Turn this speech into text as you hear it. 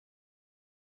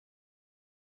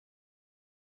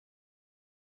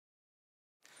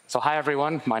So hi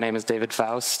everyone, my name is David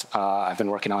Faust. I've been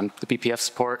working on the BPF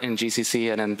support in GCC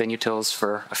and in binutils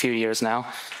for a few years now.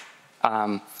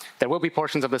 There will be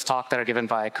portions of this talk that are given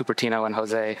by Cupertino and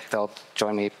Jose. They'll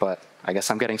join me, but I guess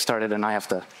I'm getting started and I have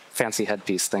the fancy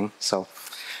headpiece thing. So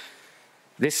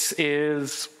this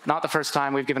is not the first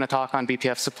time we've given a talk on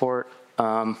BPF support.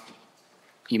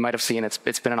 You might have seen it's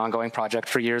been an ongoing project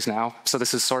for years now. So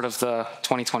this is sort of the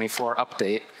 2024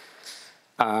 update.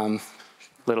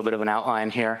 Little bit of an outline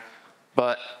here.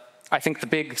 But I think the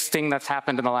big thing that's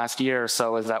happened in the last year or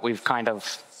so is that we've kind of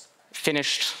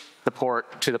finished the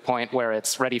port to the point where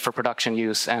it's ready for production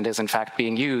use and is in fact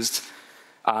being used,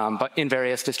 but in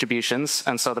various distributions.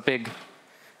 And so the big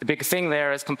thing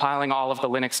there is compiling all of the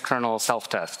Linux kernel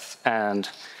self-tests. And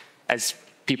as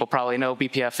people probably know,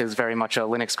 BPF is very much a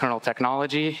Linux kernel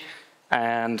technology.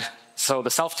 And so the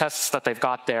self-tests that they've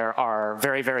got there are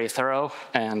very, very thorough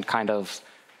and kind of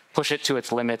push it to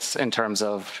its limits in terms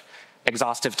of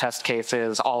exhaustive test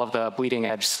cases, all of the bleeding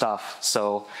edge stuff.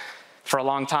 So for a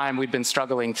long time, we've been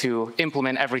struggling to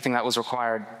implement everything that was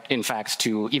required, in fact,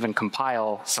 to even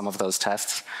compile some of those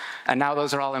tests. And now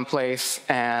those are all in place,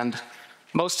 and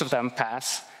most of them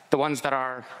pass. The ones that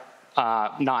are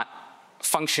not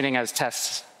functioning as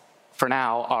tests for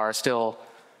now are still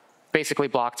basically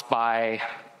blocked by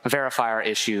verifier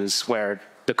issues where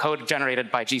the code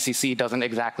generated by GCC doesn't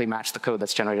exactly match the code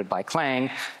that's generated by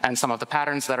Clang, and some of the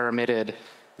patterns that are emitted,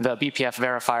 the BPF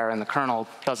verifier in the kernel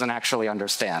doesn't actually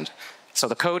understand. So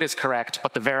the code is correct,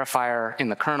 but the verifier in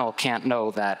the kernel can't know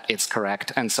that it's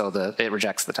correct, and so it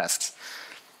rejects the tests.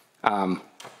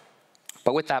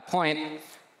 But with that point,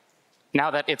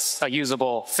 now that it's a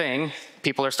usable thing,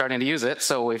 people are starting to use it,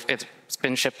 so it's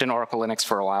been shipped in Oracle Linux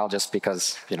for a while just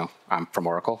because, you know, I'm from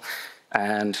Oracle.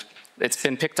 And it's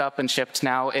been picked up and shipped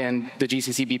now in the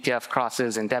GCC BPF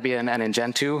crosses in Debian and in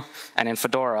Gentoo and in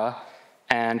Fedora,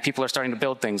 and people are starting to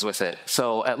build things with it.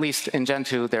 So at least in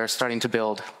Gentoo, they're starting to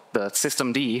build the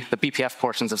systemd, the BPF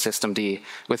portions of systemd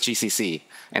with GCC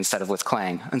instead of with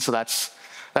Clang. And so that's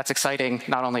exciting,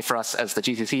 not only for us as the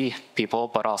GCC people,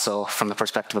 but also from the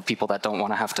perspective of people that don't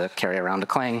want to have to carry around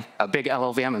a big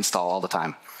LLVM install all the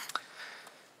time.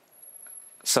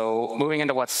 So moving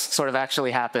into what's sort of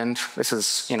actually happened, this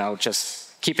is, you know,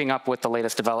 just keeping up with the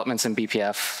latest developments in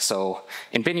BPF. So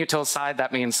in binutil's side,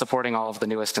 that means supporting all of the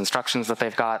newest instructions that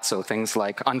they've got. So things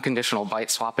like unconditional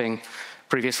byte swapping.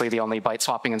 Previously, the only byte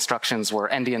swapping instructions were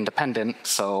endian dependent,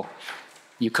 so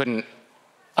you couldn't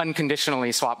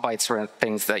unconditionally swap bytes for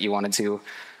things that you wanted to.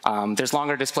 There's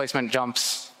longer displacement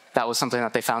jumps. That was something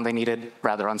that they found they needed,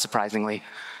 rather unsurprisingly.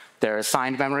 There's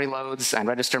signed memory loads and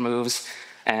register moves.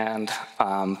 And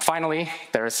finally,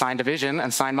 there is signed division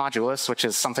and signed modulus, which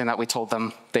is something that we told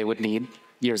them they would need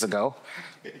years ago.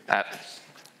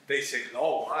 They said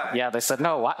no, why? Yeah, they said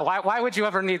no. Why would you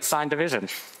ever need signed division?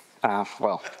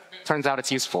 Well, turns out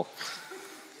it's useful.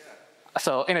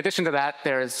 So in addition to that,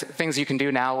 there's things you can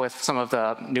do now with some of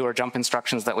the newer jump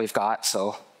instructions that we've got.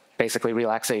 So basically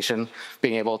relaxation,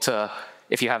 being able to,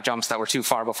 if you have jumps that were too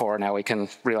far before, now we can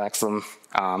relax them.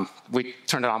 We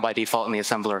turned it on by default in the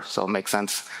assembler, so it makes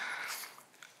sense.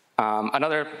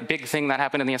 Another big thing that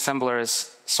happened in the assembler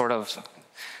is sort of,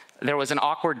 there was an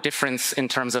awkward difference in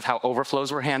terms of how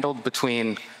overflows were handled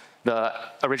between the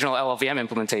original LLVM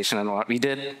implementation and what we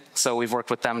did. So we've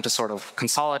worked with them to sort of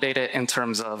consolidate it in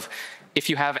terms of, if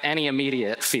you have any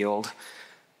immediate field,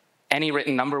 any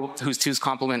written number whose 2's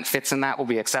complement fits in that will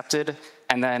be accepted,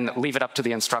 and then leave it up to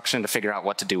the instruction to figure out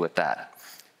what to do with that.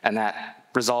 And that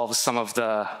resolves some of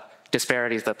the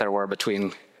disparities that there were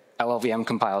between LLVM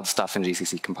compiled stuff and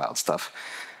GCC compiled stuff.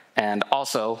 And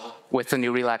also, with the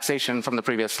new relaxation from the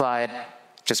previous slide,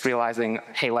 just realizing,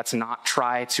 hey, let's not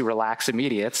try to relax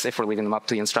immediates if we're leaving them up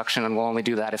to the instruction, and we'll only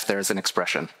do that if there's an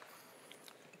expression.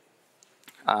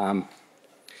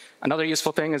 Another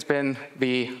useful thing has been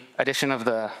the addition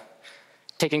of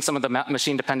taking some of the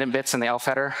machine-dependent bits in the elf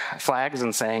header flags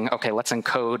and saying, okay, let's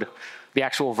encode the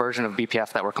actual version of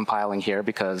BPF that we're compiling here,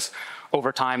 because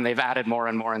over time they've added more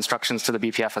and more instructions to the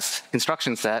BPF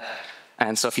instruction set.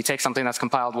 And so if you take something that's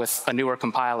compiled with a newer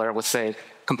compiler, with say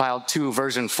compiled to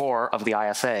version 4 of the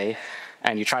ISA,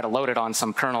 and you try to load it on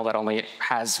some kernel that only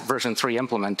has version 3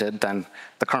 implemented, then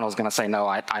the kernel is going to say, no,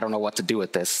 I don't know what to do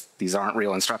with this. These aren't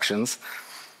real instructions.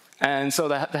 And so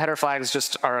the header flags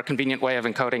just are a convenient way of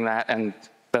encoding that, and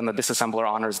then the disassembler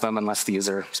honors them unless the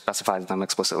user specifies them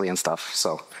explicitly and stuff.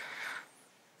 So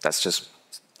that's just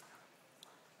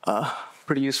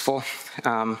pretty useful.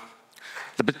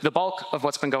 The bulk of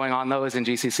what's been going on, though, is in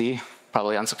GCC,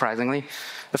 probably unsurprisingly.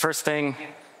 The first thing,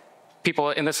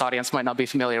 people in this audience might not be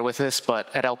familiar with this,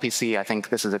 but at LPC, I think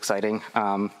this is exciting.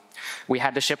 We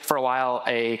had to ship for a while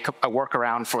a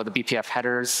workaround for the BPF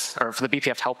headers, or for the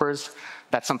BPF helpers.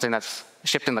 That's something that's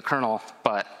shipped in the kernel,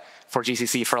 but for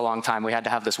GCC for a long time, we had to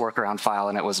have this workaround file,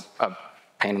 and it was a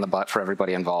pain in the butt for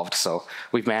everybody involved. So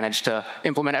we've managed to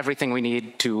implement everything we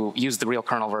need to use the real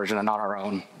kernel version and not our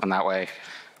own, and that way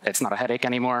it's not a headache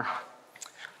anymore.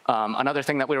 Another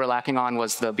thing that we were lacking on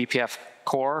was the BPF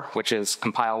core, which is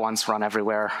compile once, run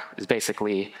everywhere, is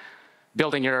basically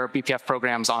building your BPF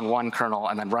programs on one kernel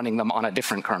and then running them on a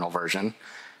different kernel version.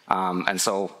 And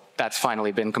so that's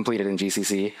finally been completed in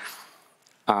GCC.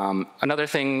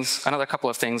 Another couple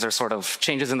of things are sort of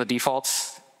changes in the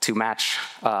defaults to match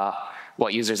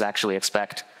what users actually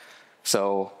expect.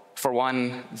 So for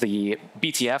one, the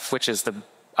BTF, which is the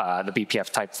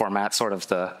BPF type format, sort of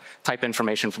the type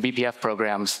information for BPF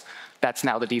programs, that's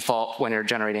now the default when you're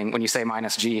generating, when you say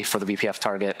 -G for the BPF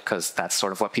target, because that's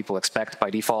sort of what people expect by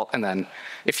default. And then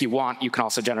if you want, you can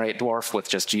also generate dwarf with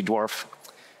just gdwarf.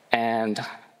 And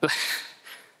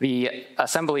the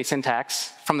assembly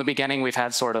syntax, from the beginning, we've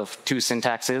had sort of two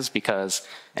syntaxes, because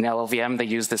in LLVM, they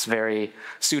use this very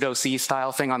pseudo-C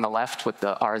style thing on the left with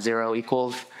the R0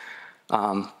 equals.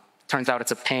 Turns out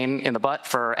it's a pain in the butt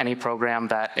for any program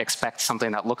that expects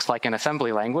something that looks like an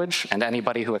assembly language and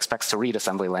anybody who expects to read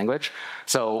assembly language.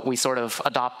 So we sort of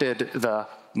adopted the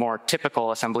more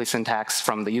typical assembly syntax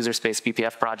from the user space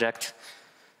BPF project.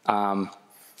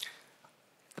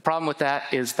 The problem with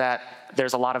that is that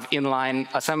there's a lot of inline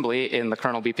assembly in the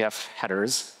kernel BPF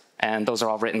headers, and those are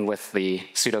all written with the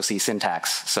pseudo-C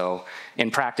syntax. So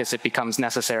in practice, it becomes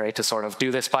necessary to sort of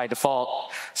do this by default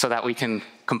so that we can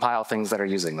compile things that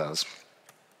are using those.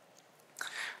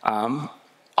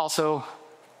 Also,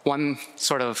 one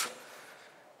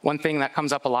thing that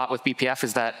comes up a lot with BPF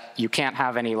is that you can't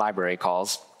have any library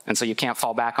calls. And so you can't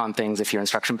fall back on things if your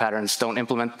instruction patterns don't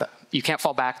implement you can't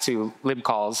fall back to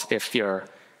libcalls if your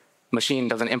machine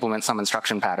doesn't implement some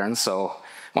instruction patterns. So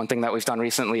one thing that we've done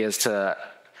recently is to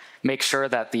make sure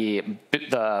that the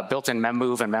built-in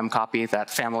memmove and memcopy, that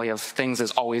family of things,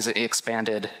 is always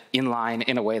expanded inline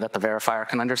in a way that the verifier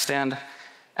can understand.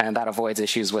 And that avoids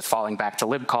issues with falling back to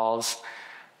libcalls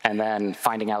and then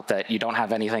finding out that you don't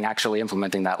have anything actually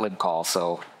implementing that libcall,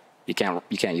 so you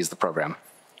can't use the program.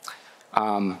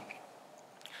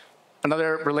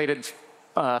 Another related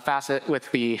facet with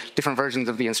the different versions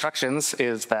of the instructions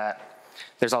is that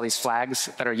there's all these flags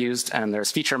that are used, and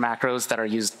there's feature macros that are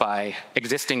used by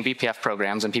existing BPF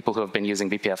programs and people who have been using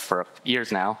BPF for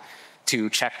years now to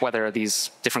check whether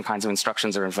these different kinds of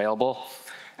instructions are available.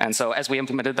 And so as we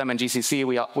implemented them in GCC,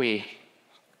 we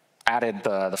added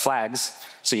the flags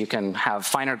so you can have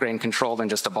finer grain control than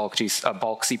just a bulk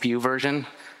CPU version.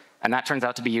 And that turns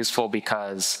out to be useful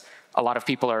because a lot of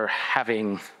people are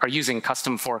using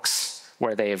custom forks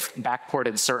where they've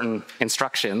backported certain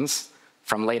instructions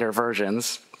from later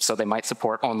versions. So they might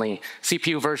support only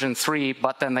CPU version 3,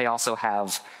 but then they also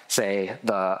have, say,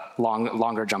 the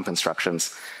longer jump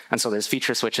instructions. And so there's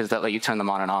feature switches that let you turn them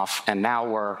on and off. And now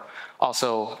we're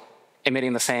also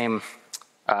emitting the same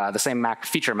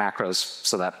feature macros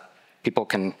so that people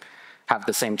can have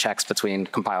the same checks between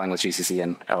compiling with GCC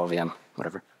and LLVM,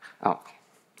 whatever. Oh,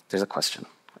 there's a question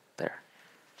there.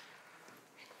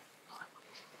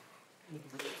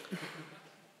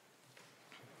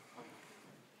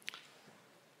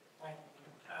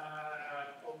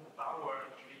 On the power,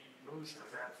 we used to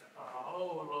have a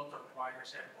whole lot of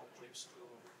wires and clips to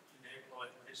enable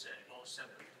and disable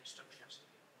separate instructions.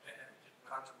 And you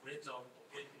got rid of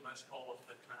pretty much all of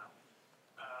it now.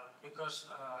 Because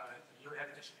you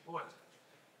have to support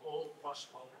all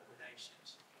possible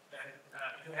combinations. And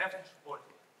you have to support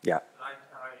it. Yeah. Like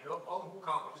your own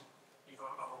code, your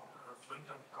own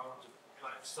function code,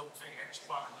 like something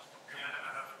expand,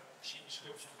 machine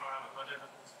description file, whatever.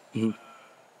 Mm-hmm.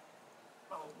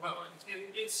 Well,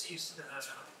 it sees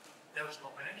those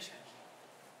combinations,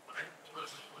 right?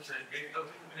 Because we say those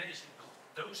combinations,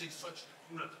 those instructions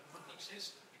do not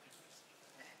exist.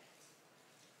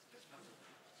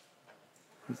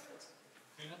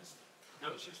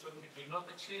 Those instructions do not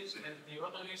exist, and the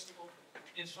other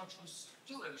instructions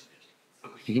do exist.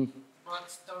 Mm-hmm. But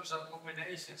those are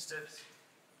combinations that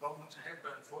won't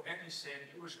happen for any same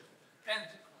user. And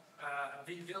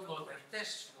we will not have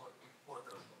tests for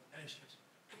those combinations.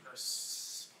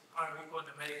 Because are we going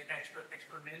to make an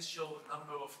exponential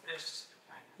number of tests?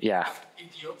 Yeah.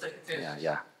 Idiotic tests. Yeah,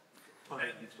 yeah.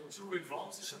 And do we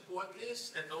want to support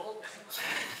this at all?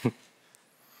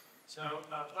 So,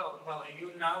 well,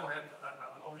 you now have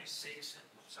only 6,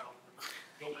 so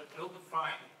you'll be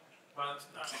fine. But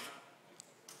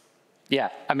yeah,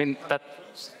 I mean that.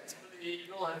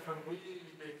 you'll have a really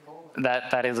big hole.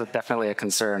 That is definitely a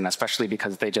concern, especially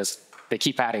because they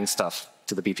keep adding stuff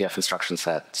to the BPF instruction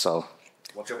set. So.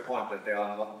 What's your point, that they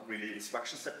are not really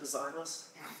instruction set designers?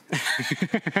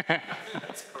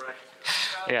 That's correct.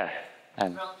 Yeah.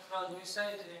 Well, you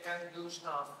say that you can do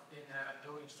stuff in a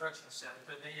new instruction set,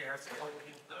 but then you have to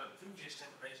open the previous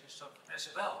generation stuff as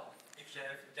well, if you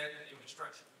have that new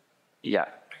instruction. Yeah.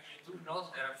 And you do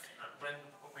not have a random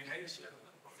combination.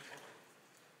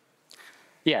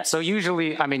 Yeah, so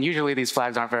usually these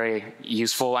flags aren't very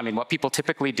useful. I mean, what people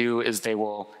typically do is they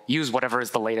will use whatever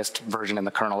is the latest version in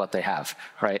the kernel that they have,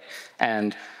 right?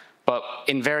 But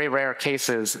in very rare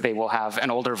cases, they will have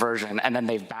an older version, and then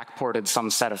they've backported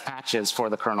some set of patches for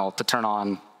the kernel to turn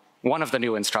on one of the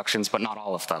new instructions, but not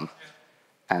all of them.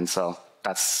 And so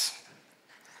that's,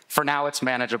 for now, it's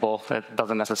manageable. It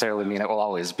doesn't necessarily mean it will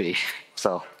always be.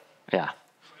 So, yeah.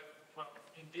 Well,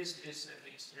 in this case, at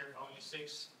least, here are only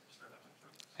 6.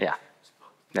 Yeah,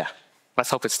 yeah. Let's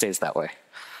hope it stays that way.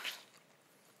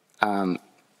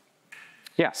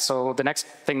 Yeah, so the next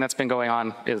thing that's been going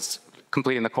on is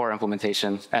completing the core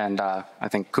implementation, and I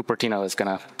think Cupertino is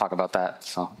going to talk about that.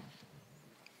 So,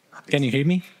 can you hear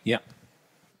me? Yeah.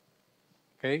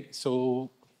 Okay, so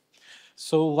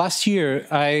last year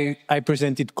I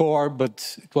presented core,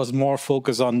 but it was more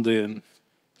focused on the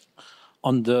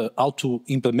how to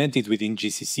implement it within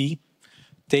GCC,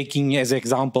 taking as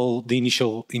example the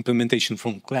initial implementation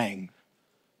from Clang.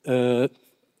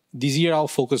 This year I'll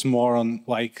focus more on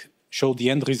show the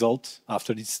end result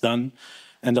after it's done,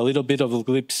 and a little bit of a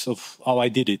glimpse of how I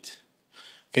did it.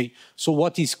 Okay, so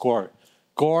what is core?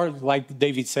 Core, like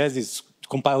David says, is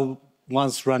compile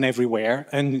once, run everywhere,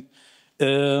 and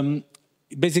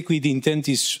basically the intent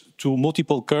is to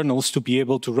multiple kernels to be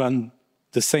able to run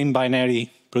the same binary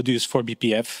produced for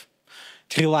BPF.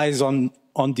 It relies on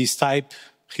this type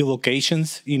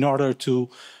relocations in order to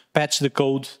patch the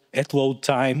code at load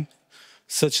time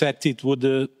such that it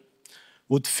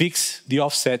would fix the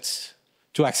offsets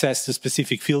to access the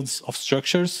specific fields of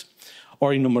structures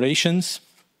or enumerations.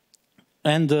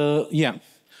 And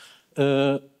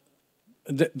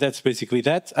that's basically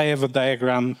that. I have a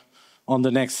diagram on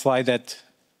the next slide that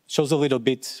shows a little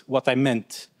bit what I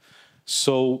meant.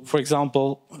 So, for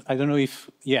example, I don't know if,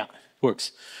 yeah, it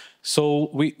works. So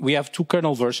we have 2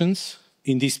 kernel versions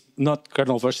in this, not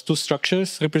kernel versions, 2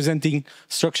 structures representing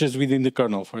structures within the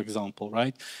kernel, for example,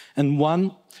 right? And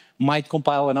one might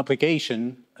compile an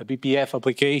application, a BPF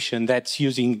application that's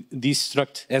using this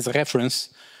struct as a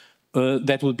reference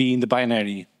that would be in the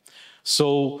binary.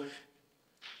 So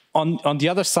on the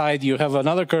other side, you have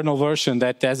another kernel version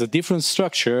that has a different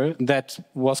structure that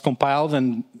was compiled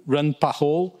and run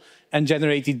Pahol and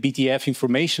generated BTF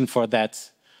information for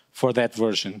that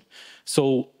version.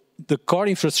 So the core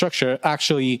infrastructure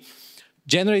actually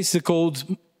generates the code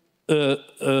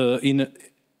in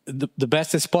the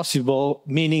best as possible,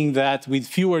 meaning that with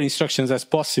fewer instructions as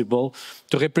possible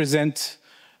to represent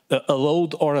a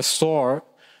load or a store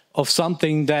of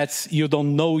something that you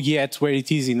don't know yet where it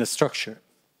is in the structure.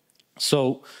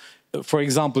 So, for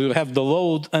example, you have the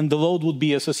load, and the load would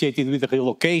be associated with a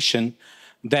relocation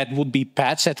that would be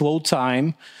patched at load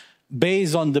time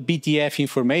based on the BTF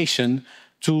information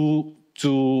to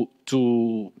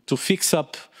fix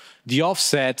up the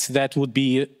offsets that would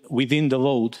be within the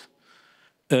load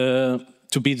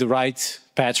to be the right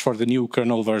patch for the new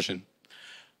kernel version.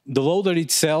 The loader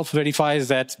itself verifies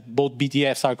that both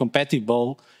BTFs are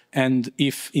compatible, and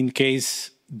if in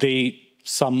case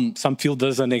some field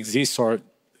doesn't exist or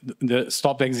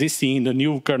stop existing in the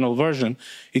new kernel version,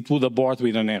 it would abort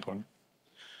with an error.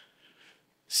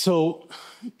 So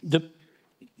the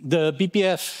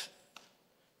BPF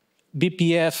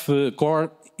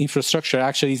core infrastructure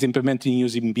actually is implemented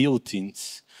using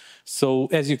built-ins. So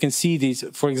as you can see, this,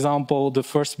 for example, the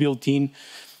first built-in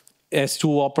has 2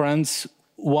 operands.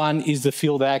 One is the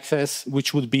field access,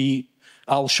 which would be,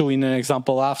 I'll show in an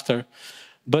example after.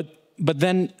 But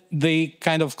then they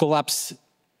kind of collapse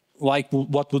like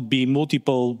what would be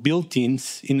multiple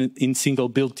built-ins in single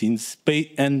built-ins.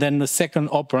 And then the second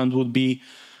operand would be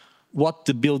what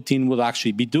the built-in would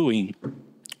actually be doing.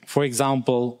 For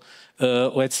example,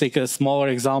 let's take a smaller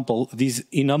example. This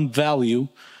enum value,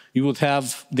 you would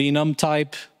have the enum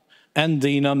type and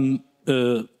the enum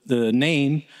the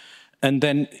name, and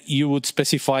then you would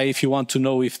specify if you want to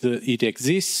know if it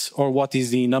exists or what is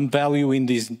the enum value in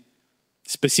this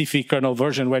specific kernel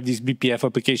version where this BPF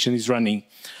application is running.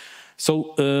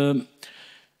 So,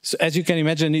 so as you can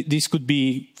imagine, this could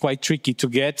be quite tricky to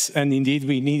get, and indeed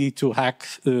we needed to hack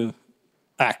a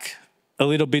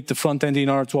little bit the front end in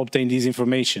order to obtain this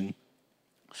information.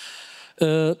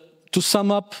 to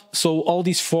sum up, so all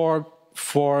these four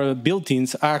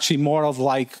built-ins are actually more of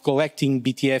like collecting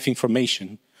BPF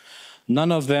information.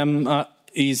 None of them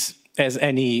has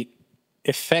any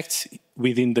effects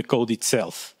within the code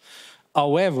itself.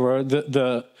 However,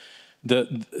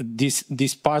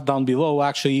 this part down below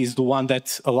actually is the one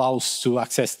that allows to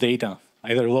access data,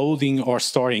 either loading or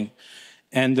storing.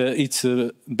 And it's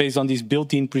based on this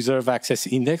built-in preserve access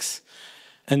index.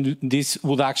 And this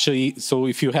would actually, so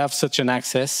if you have such an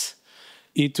access,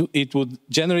 it would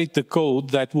generate the code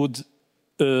that would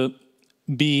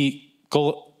be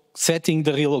setting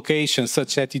the relocation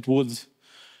such that it would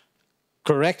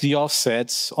correct the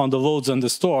offsets on the loads and the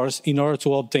stores in order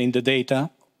to obtain the data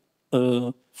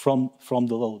from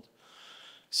the load.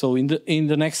 So in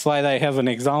the next slide, I have an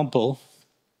example.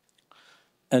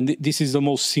 And this is the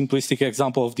most simplistic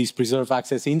example of this preserve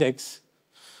access index,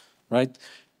 right?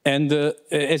 And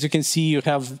as you can see, you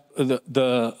have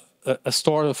a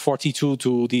store of 42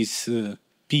 to this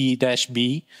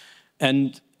P-B.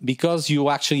 And because you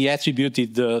actually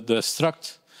attributed the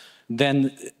struct,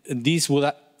 then this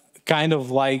would kind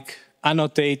of like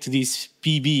annotate this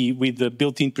PB with the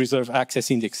built-in preserve access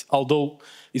index, although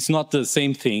it's not the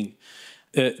same thing.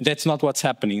 That's not what's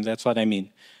happening, that's what I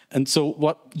mean. And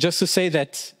so just to say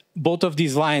that both of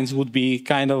these lines would be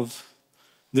kind of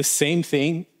the same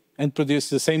thing and produce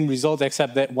the same result,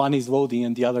 except that one is loading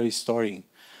and the other is storing.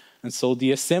 And so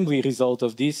the assembly result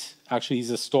of this actually is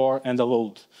a store and a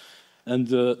load. And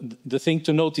the thing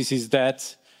to notice is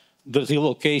that the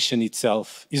relocation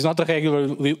itself is not a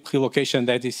regular relocation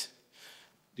that is...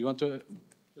 Do you want to...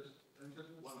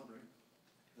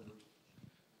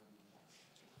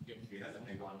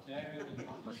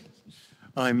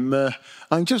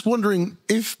 I'm just wondering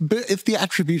if the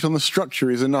attribute on the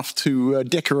structure is enough to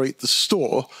decorate the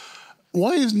store,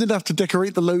 why isn't it enough to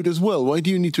decorate the load as well? Why do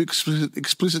you need to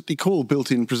explicitly call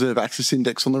built-in preserve access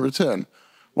index on the return?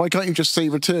 Why can't you just say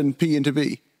return P into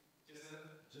B?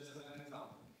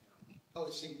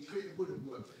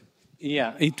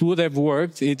 Yeah, it would have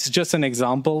worked. It's just an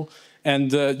example. And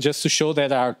just to show that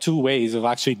there are two ways of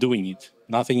actually doing it,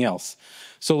 nothing else.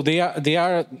 So they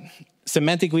are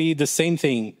semantically the same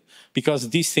thing because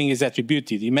this thing is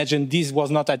attributed. Imagine this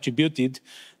was not attributed.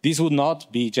 This would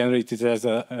not be generated as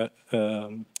a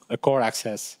core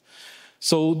access.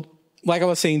 So like I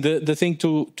was saying, the thing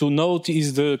to note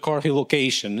is the core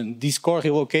relocation. And this core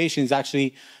relocation is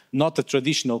actually not a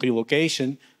traditional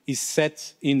relocation. It's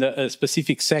set in a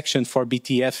specific section for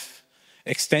BPF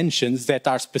extensions that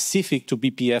are specific to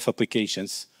BPF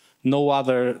applications. No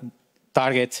other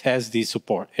target has this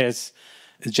support,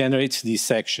 generates this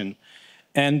section.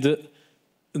 And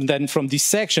then from this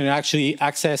section, actually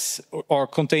access or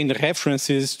contain the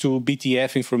references to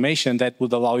BPF information that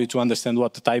would allow you to understand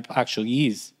what the type actually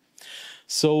is.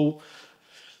 So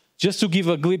just to give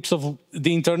a glimpse of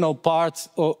the internal part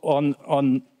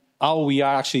on how we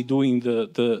are actually doing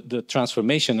the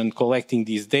transformation and collecting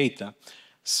these data.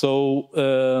 So,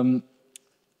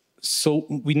 so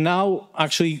we now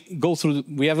actually go through,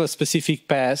 we have a specific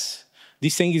pass.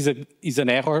 This thing is an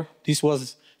error. This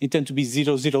was intended to be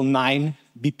 009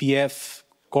 BPF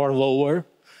core lower,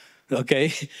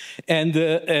 okay? And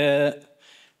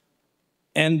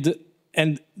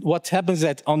what happens is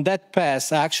that on that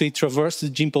pass, I actually traverse the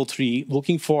Gimple tree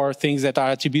looking for things that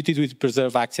are attributed with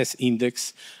preserve access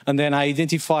index. And then I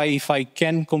identify if I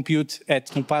can compute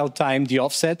at compile time the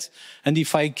offset. And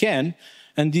if I can,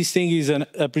 and this thing is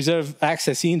a preserve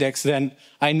access index, then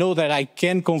I know that I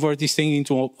can convert this thing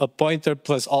into a pointer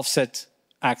plus offset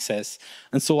access.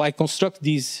 And so I construct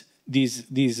these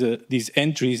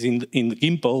entries in the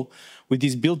Gimple with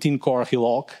this built-in core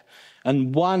reloc.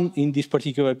 And one, in this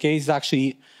particular case, is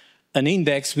actually an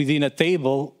index within a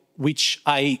table, which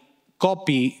I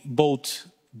copy both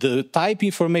the type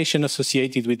information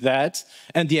associated with that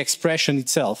and the expression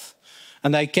itself.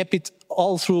 And I kept it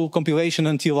all through compilation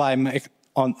until I'm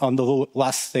on the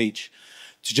last stage,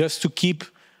 just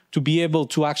to be able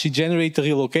to actually generate the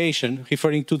relocation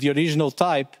referring to the original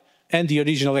type and the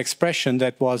original expression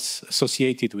that was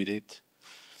associated with it.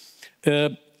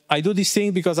 I do this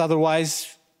thing because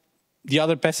otherwise the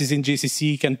other passes in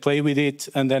GCC can play with it,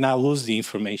 and then I'll lose the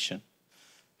information.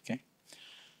 Okay.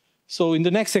 So in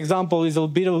the next example is a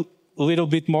little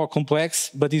bit more complex,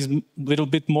 but is a little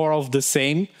bit more of the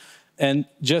same, and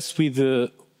just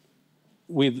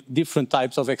with different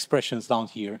types of expressions down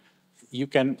here. You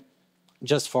can,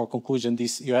 just for conclusion,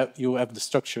 you have the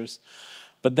structures,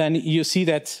 but then you see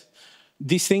that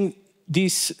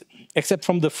this except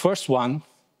from the first one,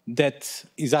 that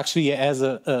is actually as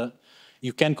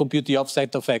you can compute the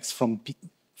offset of X from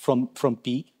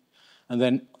P, and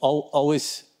then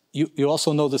always you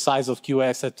also know the size of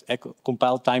QS at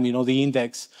compile time, you know the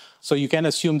index. So you can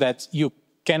assume that you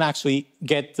can actually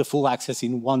get the full access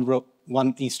in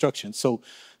one instruction. So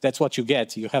that's what you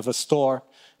get. You have a store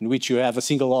in which you have a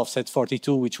single offset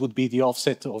 42, which would be the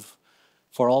offset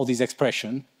for all these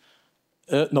expression.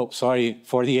 No, sorry,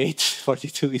 48,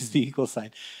 42 is the equal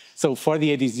sign. So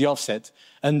 48 is the offset.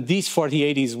 And this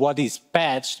 48 is what is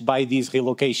patched by this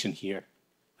relocation here,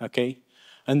 okay?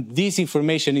 And this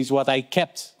information is what I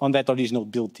kept on that original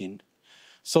built-in.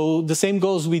 So the same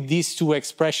goes with these two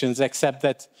expressions, except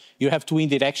that you have two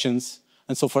indirections.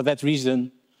 And so for that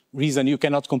reason you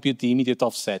cannot compute the immediate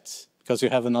offset because you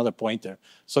have another pointer.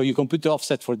 So you compute the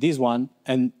offset for this one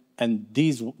and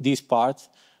this part,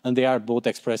 and they are both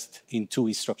expressed in two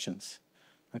instructions,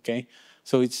 okay?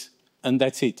 So and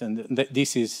that's it. And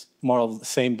this is more of the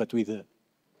same, but with the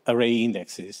array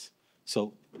indexes.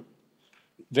 So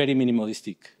very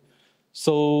minimalistic.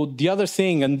 So the other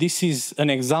thing, and this is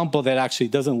an example that actually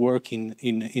doesn't work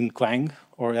in Clang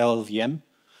or LLVM,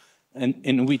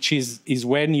 and which is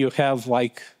when you have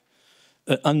like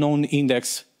an unknown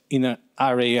index in an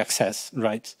array access,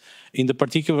 right? In the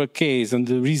particular case,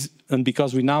 and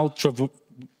because we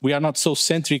are not so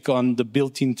centric on the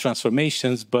built-in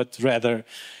transformations, but rather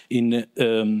in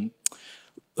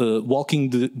walking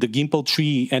the Gimple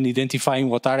tree and identifying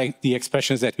what are the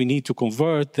expressions that we need to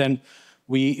convert, then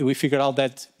we figured out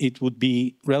that it would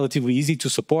be relatively easy to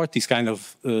support this kind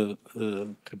of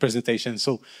representation.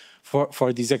 So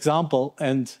for this example,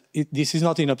 and this is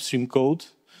not in upstream code,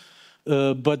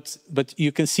 but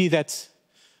you can see that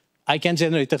I can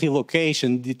generate a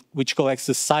relocation which collects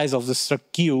the size of the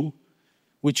struct Q,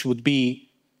 which would be,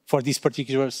 for this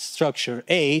particular structure,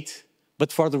 8,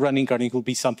 but for the running kernel it will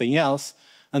be something else.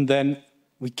 And then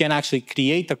we can actually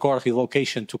create a core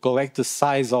relocation to collect the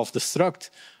size of the struct,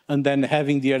 and then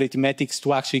having the arithmetics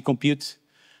to actually compute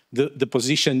the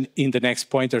position in the next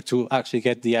pointer to actually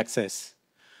get the access.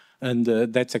 And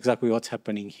that's exactly what's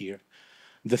happening here.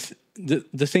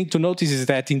 The thing to notice is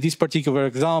that in this particular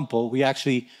example, we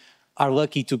actually are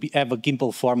lucky to have a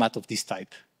Gimple format of this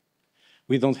type.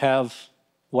 We don't have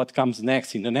what comes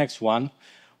next in the next one,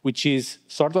 which is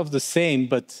sort of the same,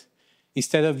 but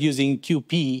instead of using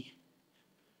QP,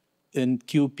 and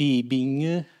QP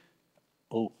being,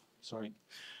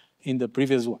 in the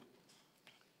previous one.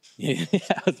 Yeah,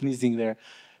 I was missing there.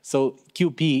 So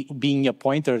QP being a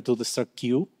pointer to the struct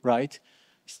Q, right?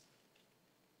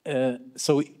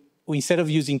 So instead of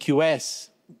using QS,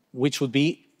 which would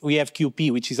be, we have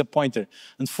QP, which is a pointer.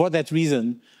 And for that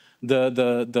reason, the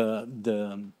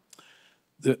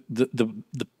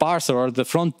parser or the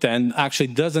front end actually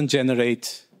doesn't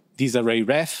generate this array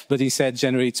ref, but instead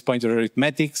generates pointer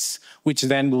arithmetics, which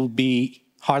then will be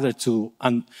harder to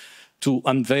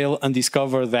unveil and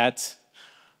discover that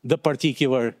the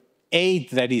particular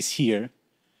 8 that is here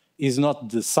is not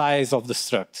the size of the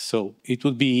struct. So it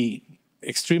would be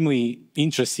extremely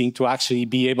interesting to actually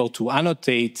be able to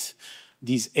annotate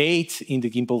these 8 in the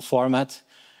Gimple format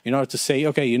in order to say,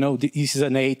 okay, you know, this is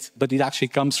an 8, but it actually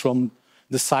comes from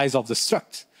the size of the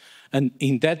struct. And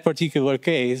in that particular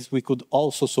case, we could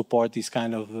also support this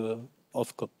kind of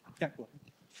code. Yeah, go ahead.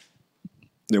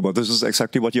 Yeah, but this is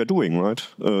exactly what you're doing, right?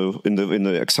 In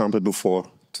the example before,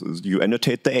 you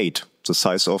annotate the 8, the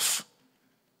size of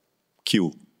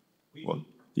Q. Well,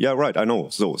 yeah, right, I know.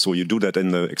 So you do that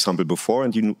in the example before,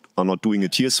 and you are not doing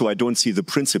it here, so I don't see the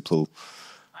principal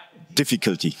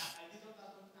difficulty.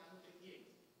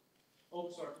 Oh,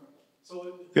 sorry.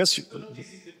 So yes.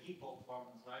 This is the Gimple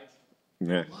format, right?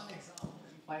 Yeah. One example,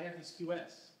 if I have this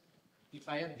QS, if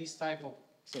I have this type of,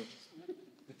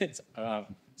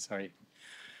 sorry.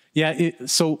 Yeah,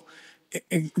 so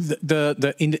in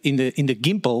the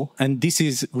Gimple, and this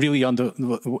is really in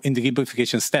the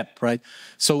Gimplification step, right?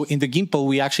 So in the Gimple,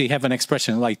 we actually have an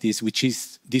expression like this, which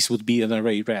is, this would be an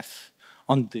array ref.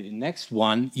 On the next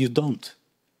one, you don't.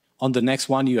 On the next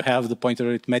one, you have the pointer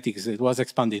arithmetics. It was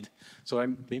expanded. So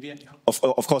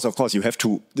Of course, you have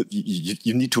to.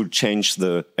 You need to change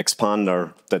the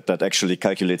expander that actually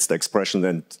calculates the expression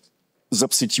and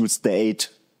substitutes the 8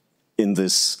 in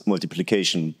this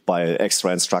multiplication by an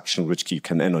extra instruction which you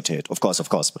can annotate. Of course.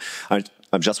 I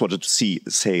just wanted to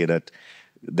say that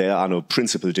there are no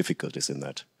principal difficulties in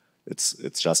that. It's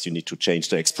just you need to change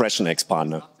the expression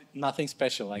expander. Nothing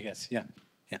special, I guess. Yeah.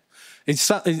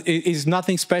 It's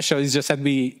nothing special. It's just that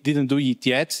we didn't do it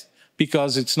yet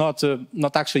because it's not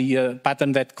actually a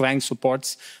pattern that Clang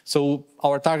supports. So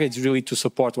our target is really to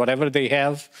support whatever they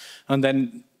have, and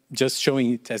then just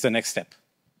showing it as a next step.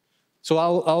 So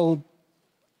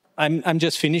I'm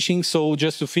just finishing. So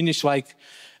just to finish, like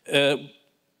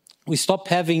we stopped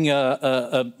having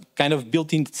a kind of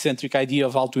built-in centric idea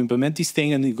of how to implement this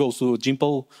thing, and it goes to a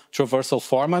Gimple traversal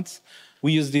format.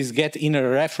 We use this get inner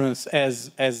reference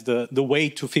as the way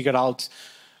to figure out,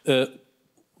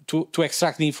 to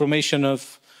extract the information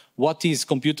of what is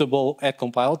computable at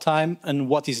compile time and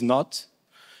what is not,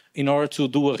 in order to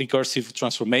do a recursive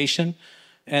transformation.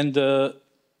 And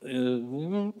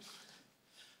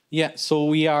yeah, so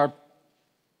we are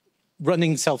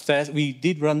running self-test. We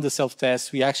did run the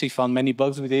self-test. We actually found many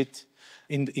bugs with it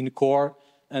in core.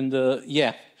 And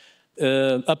yeah,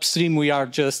 upstream we are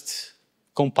just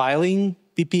compiling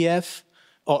BPF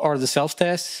or the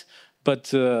self-tests,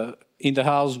 but in the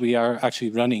house we are actually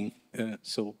running.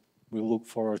 So we'll look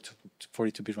forward for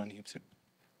it to be running upstream.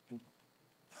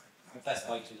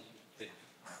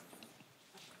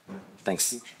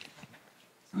 Thanks.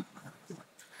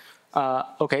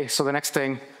 Okay, so the next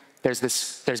thing, there's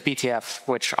BTF,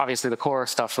 which obviously the core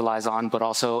stuff relies on, but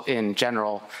also in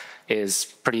general is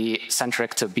pretty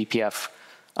centric to BPF.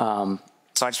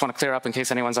 So I just want to clear up in case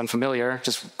anyone's unfamiliar,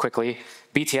 just quickly.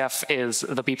 BTF is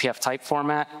the BPF type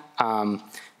format.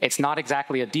 It's not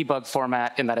exactly a debug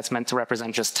format in that it's meant to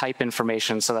represent just type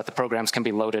information so that the programs can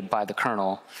be loaded by the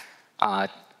kernel.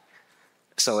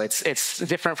 So it's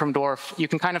different from Dwarf. You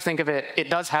can kind of think of it, it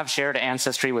does have shared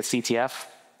ancestry with CTF.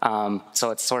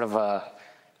 So it's sort of a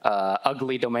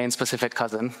ugly domain-specific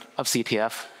cousin of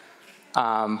CTF.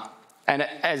 And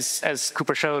as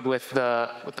Cooper showed with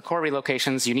the core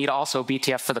relocations, you need also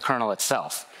BTF for the kernel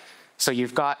itself. So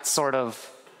you've got sort of,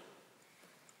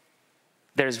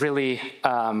 there's really,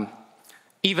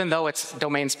 even though it's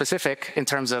domain-specific in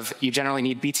terms of you generally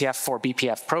need BTF for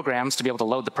BPF programs to be able to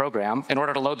load the program. In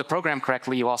order to load the program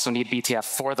correctly, you also need BTF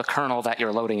for the kernel that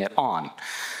you're loading it on.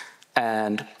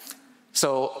 And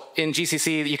so in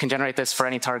GCC, you can generate this for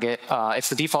any target. It's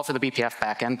the default for the BPF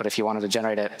backend, but if you wanted to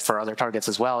generate it for other targets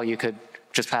as well, you could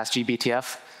just pass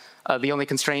GBTF. The only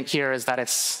constraint here is that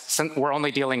we're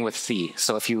only dealing with C.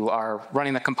 So if you are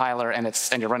running the compiler and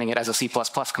you're running it as a C++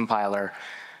 compiler,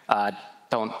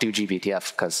 don't do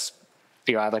GBTF because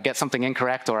you either get something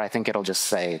incorrect or I think it'll just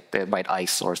say, it might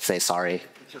ice or say sorry.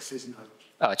 It just says no.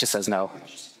 Oh, it just says no.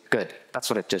 Good. That's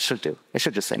what it just should do. It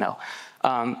should just say no.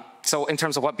 So in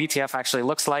terms of what BTF actually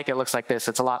looks like, it looks like this.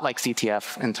 It's a lot like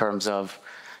CTF in terms of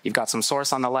you've got some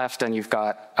source on the left and you've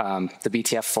got the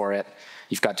BTF for it.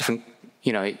 You've got different,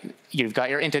 you've got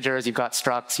your integers, you've got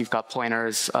structs, you've got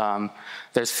pointers.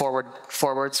 There's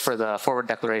forwards for the forward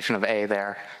declaration of A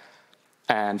there,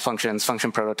 and functions,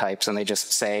 function prototypes, and they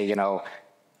just say,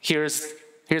 here's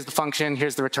the function,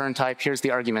 here's the return type, here's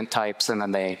the argument types, and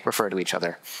then they refer to each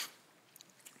other.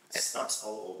 Starts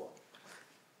all over.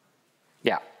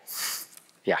 Yeah.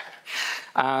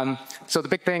 Yeah. So the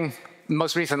big thing,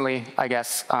 most recently, I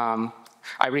guess,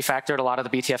 I refactored a lot of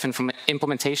the BTF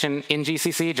implementation in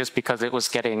GCC just because it was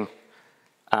getting,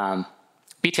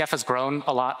 BTF has grown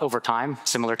a lot over time,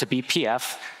 similar to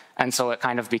BPF, and so it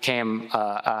kind of became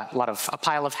a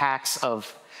pile of hacks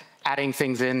of adding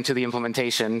things into the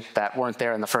implementation that weren't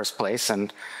there in the first place,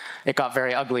 and it got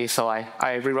very ugly, so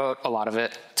I rewrote a lot of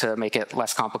it to make it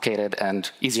less complicated and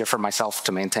easier for myself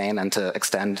to maintain and to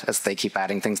extend as they keep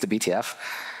adding things to BTF.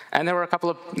 And there were a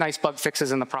couple of nice bug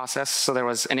fixes in the process. So there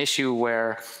was an issue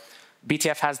where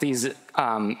BTF has these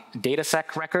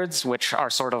datasec records, which are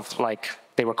sort of like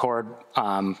they record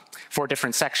for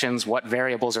different sections what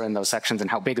variables are in those sections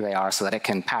and how big they are so that it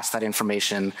can pass that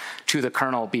information to the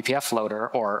kernel BPF loader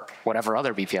or whatever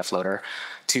other BPF loader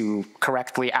to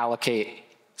correctly allocate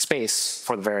space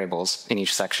for the variables in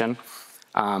each section.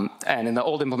 And in the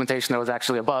old implementation, there was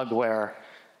actually a bug where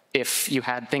if you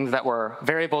had things that were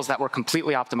variables that were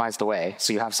completely optimized away,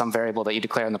 so you have some variable that you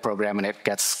declare in the program and it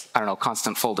gets, I don't know,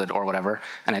 constant folded or whatever,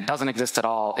 and it doesn't exist at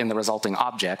all in the resulting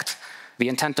object, the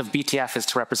intent of BTF is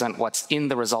to represent what's in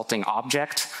the resulting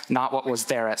object, not what was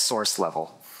there at source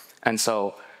level. And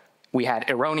so we had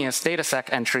erroneous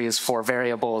datasec entries for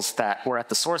variables that were at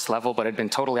the source level but had been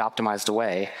totally optimized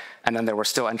away, and then there were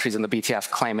still entries in the BTF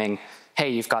claiming, hey,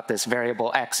 you've got this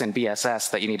variable x in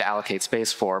BSS that you need to allocate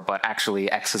space for, but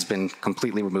actually x has been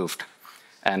completely removed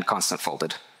and constant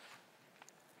folded.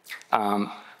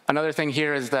 Another thing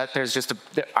here is that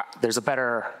there's a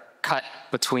better cut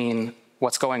between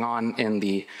what's going on in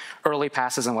the early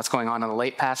passes and what's going on in the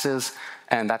late passes,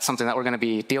 and that's something that we're going to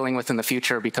be dealing with in the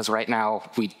future because right now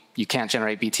you can't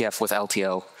generate BTF with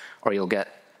LTO or you'll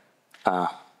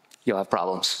have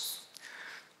problems.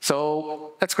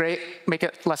 So that's great. Make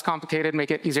it less complicated,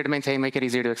 make it easier to maintain, make it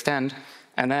easier to extend.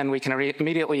 And then we can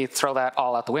immediately throw that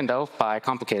all out the window by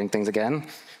complicating things again.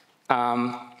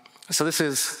 So this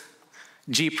is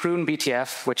gprune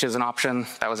BTF, which is an option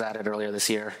that was added earlier this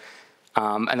year.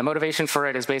 And the motivation for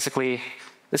it is basically,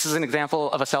 this is an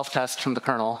example of a self-test from the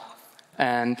kernel.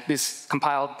 And this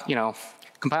compiled,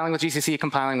 compiling with GCC,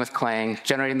 compiling with Clang,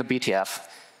 generating the BTF,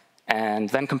 and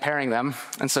then comparing them.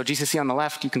 And so GCC on the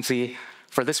left, you can see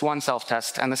for this one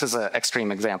self-test, and this is an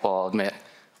extreme example, I'll admit,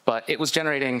 but it was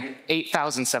generating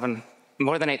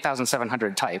more than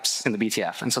 8,700 types in the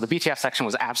BTF. And so the BTF section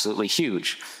was absolutely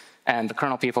huge. And the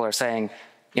kernel people are saying,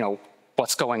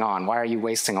 what's going on? Why are you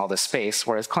wasting all this space?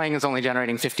 Whereas Clang is only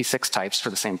generating 56 types for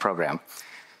the same program.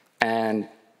 And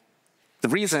the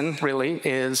reason, really,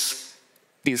 is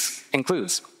these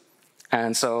includes.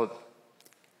 And so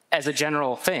as a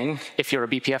general thing, if you're a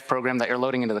BPF program that you're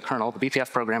loading into the kernel, the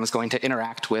BPF program is going to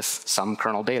interact with some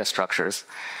kernel data structures.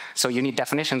 So you need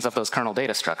definitions of those kernel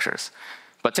data structures.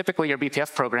 But typically, your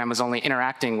BPF program is only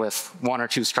interacting with 1 or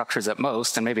 2 structures at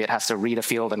most, and maybe it has to read a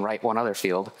field and write one other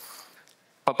field.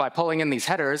 But by pulling in these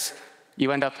headers,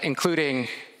 you end up including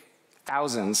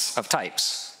thousands of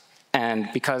types. And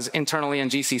because internally in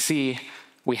GCC,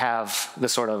 we have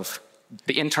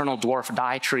the internal dwarf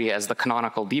die tree as the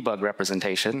canonical debug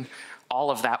representation, all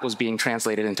of that was being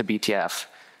translated into BTF.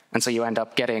 And so you end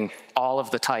up getting all of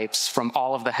the types from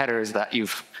all of the headers that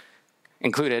you've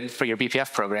included for your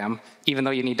BPF program, even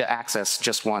though you need to access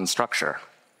just one structure.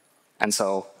 And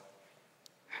so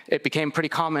it became pretty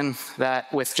common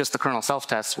that with just the kernel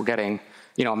self-tests, we're getting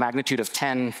a magnitude of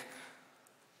 10,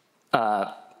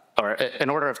 or an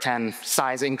order of 10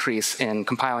 size increase in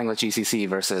compiling with GCC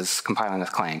versus compiling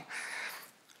with Clang.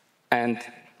 And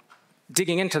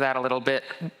digging into that a little bit,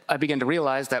 I began to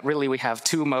realize that really we have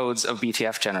 2 modes of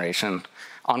BTF generation.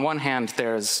 On one hand,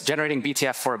 there's generating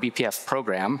BTF for a BPF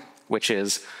program, which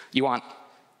is you want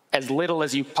as little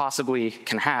as you possibly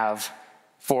can have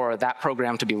for that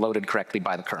program to be loaded correctly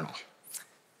by the kernel.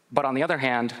 But on the other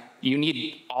hand, you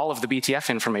need all of the BTF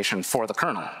information for the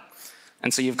kernel.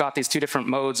 And so you've got these 2 different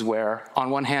modes where on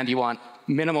one hand you want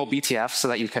minimal BTF so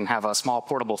that you can have a small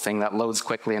portable thing that loads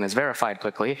quickly and is verified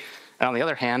quickly. And on the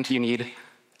other hand, you need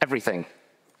everything.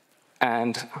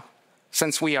 And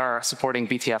since we are supporting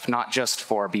BTF not just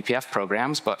for BPF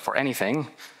programs, but for anything,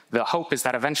 the hope is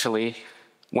that eventually,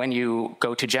 when you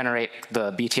go to generate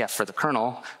the BTF for the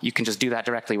kernel, you can just do that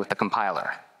directly with the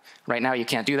compiler. Right now, you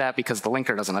can't do that because the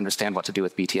linker doesn't understand what to do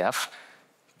with BTF.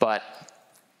 But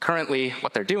currently,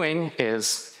 what they're doing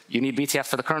is you need BTF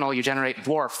for the kernel, you generate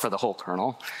dwarf for the whole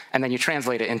kernel, and then you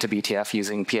translate it into BTF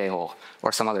using PA-hole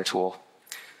or some other tool.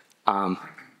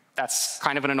 That's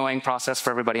kind of an annoying process for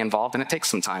everybody involved, and it takes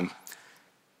some time.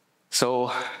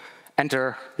 So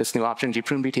enter this new option,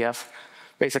 gprune BTF.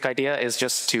 Basic idea is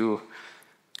just to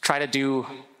try to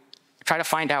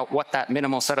find out what that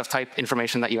minimal set of type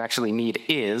information that you actually need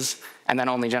is, and then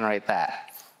only generate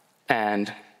that.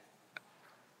 And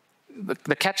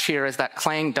the catch here is that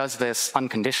Clang does this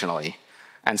unconditionally.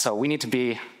 And so we need to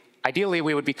be, ideally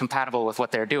we would be compatible with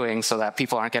what they're doing so that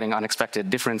people aren't getting unexpected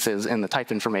differences in the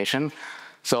type information.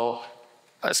 So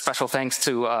a special thanks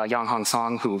to Yang-Hong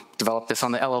Song, who developed this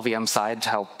on the LLVM side to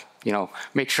help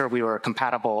make sure we were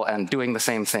compatible and doing the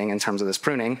same thing in terms of this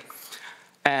pruning.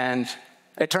 And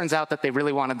it turns out that they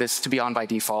really wanted this to be on by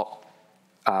default,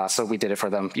 so we did it for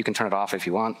them. You can turn it off if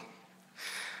you want.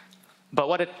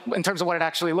 But in terms of what it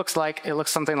actually looks like, it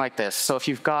looks something like this. So if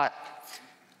you've got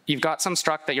some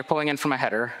struct that you're pulling in from a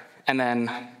header, and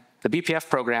then the BPF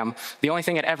program, the only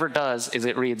thing it ever does is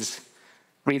it reads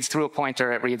through a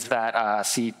pointer, it reads that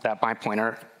that my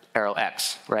pointer, arrow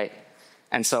X, right?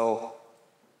 And so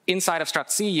inside of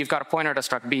struct C, you've got a pointer to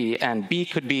struct B, and B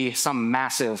could be some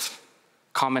massive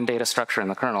common data structure in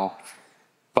the kernel.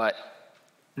 But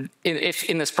if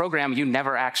in this program you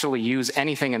never actually use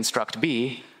anything in struct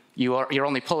B, you're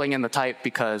only pulling in the type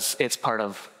because it's part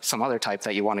of some other type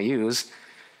that you want to use.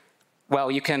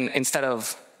 Well, you can, instead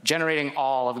of generating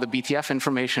all of the BTF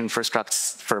information for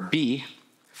structs for B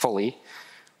fully,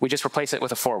 we just replace it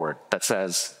with a forward that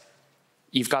says,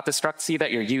 you've got the struct C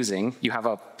that you're using, you have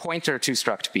a pointer to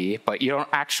struct B, but you don't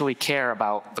actually care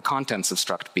about the contents of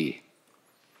struct B.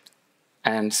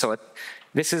 And so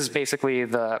this is basically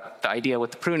the idea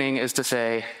with the pruning, is to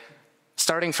say,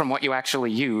 starting from what you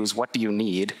actually use, what do you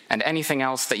need, and anything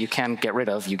else that you can get rid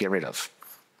of, you get rid of.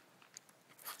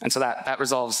 And so that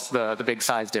resolves the big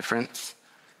size difference.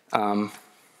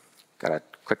 Gotta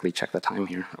quickly check the time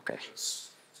here, okay.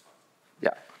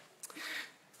 Yeah,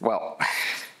 well,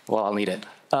 I'll need it.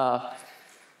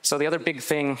 So the other big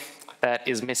thing that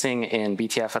is missing in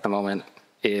BTF at the moment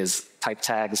is type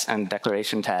tags and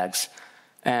declaration tags.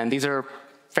 And these are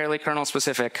fairly kernel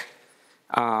specific.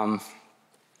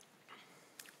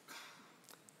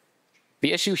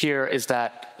 The issue here is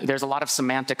that there's a lot of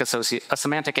semantic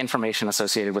information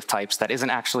associated with types that isn't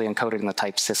actually encoded in the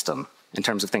type system in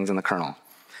terms of things in the kernel.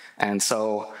 And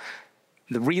so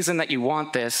the reason that you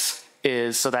want this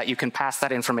is so that you can pass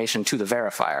that information to the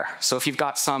verifier. So if you've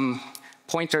got some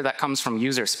pointer that comes from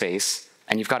user space,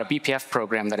 and you've got a BPF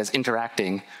program that is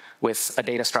interacting with a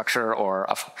data structure or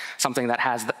something that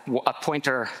has a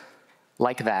pointer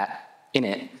like that in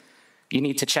it, you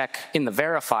need to check in the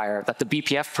verifier that the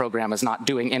BPF program is not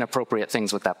doing inappropriate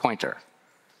things with that pointer.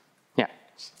 Yeah.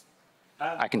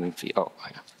 I can, oh,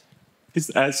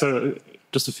 yeah. So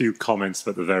just a few comments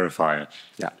about the verifier.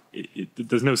 Yeah.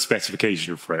 There's no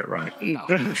specification for it, right? No.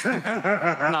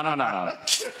 No.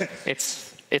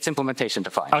 It's implementation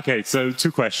defined. Okay, so two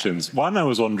questions. One, I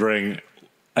was wondering,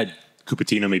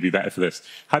 Cupertino may be better for this.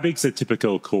 How big is a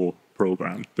typical core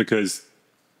program? Because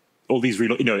all these,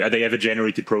 are they ever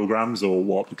generated programs or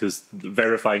what? Because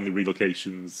verifying the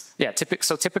relocations. Yeah,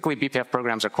 so typically BPF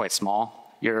programs are quite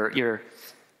small. You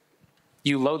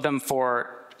load them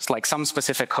for like some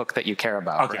specific hook that you care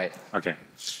about, right? Okay.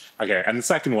 And the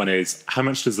second one is, how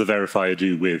much does the verifier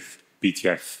do with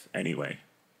BTF anyway?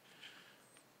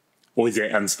 Or is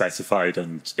it unspecified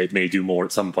and it may do more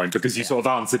at some point? Because you sort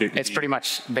of answered it. It's pretty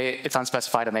much, it's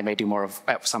unspecified and they may do more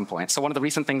at some point. So one of the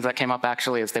recent things that came up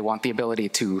actually is they want the ability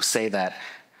to say that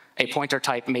a pointer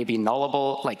type may be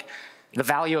nullable, like the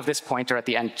value of this pointer at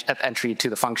the entry to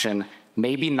the function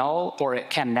may be null or it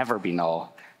can never be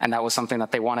null. And that was something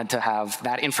that they wanted to have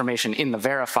that information in the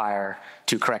verifier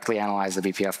to correctly analyze the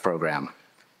BPF program.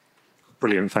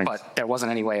 Brilliant, thanks. But there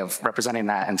wasn't any way of representing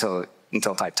that until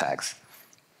type tags.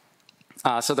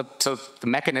 So the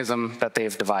mechanism that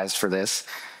they've devised for this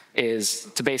is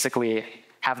to basically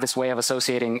have this way of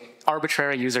associating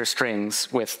arbitrary user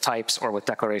strings with types or with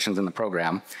declarations in the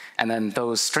program. And then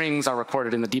those strings are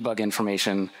recorded in the debug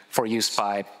information for use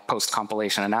by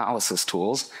post-compilation analysis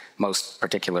tools, most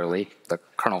particularly the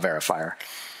kernel verifier.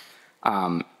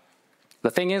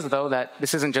 The thing is, though, that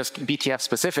this isn't just BTF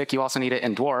specific. You also need it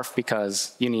in Dwarf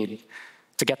because you need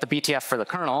to get the BTF for the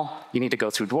kernel, you need to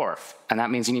go through Dwarf. And that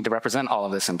means you need to represent all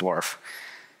of this in Dwarf.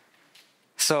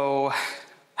 So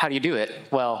how do you do it?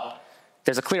 Well,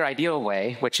 there's a clear ideal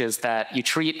way, which is that you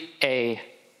treat a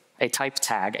type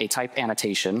tag, a type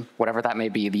annotation, whatever that may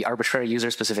be, the arbitrary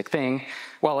user-specific thing,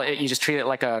 well, you just treat it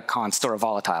like a const or a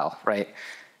volatile, right?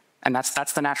 And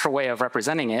that's the natural way of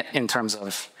representing it in terms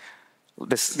of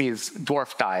these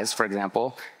Dwarf guys, for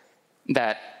example,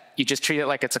 that you just treat it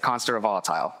like it's a const or a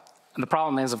volatile. And the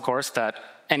problem is, of course, that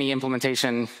any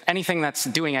implementation, anything that's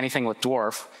doing anything with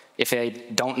Dwarf, if they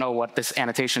don't know what this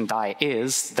annotation die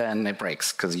is, then it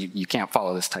breaks, because you can't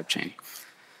follow this type chain.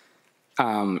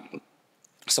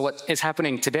 So what is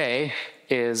happening today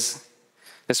is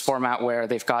this format where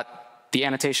they've got the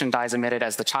annotation dies emitted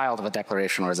as the child of a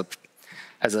declaration, or for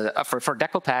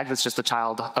decal tags, it's just the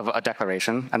child of a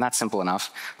declaration, and that's simple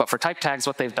enough. But for type tags,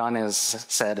 what they've done is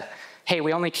said, hey,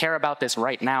 we only care about this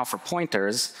right now for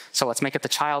pointers, so let's make it the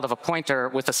child of a pointer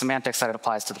with the semantics that it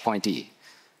applies to the pointee.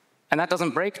 And that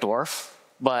doesn't break Dwarf,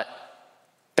 but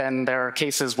then there are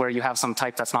cases where you have some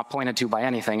type that's not pointed to by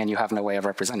anything and you have no way of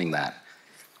representing that.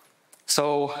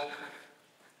 So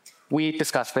we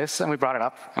discussed this and we brought it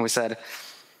up and we said,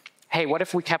 hey, what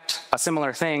if we kept a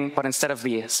similar thing, but instead of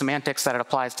the semantics that it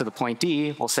applies to the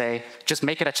pointee, we'll say, just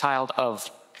make it a child of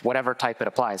whatever type it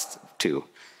applies to.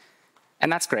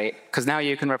 And that's great, because now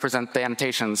you can represent the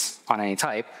annotations on any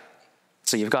type.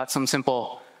 So you've got some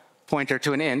simple pointer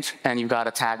to an int, and you've got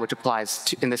a tag which applies,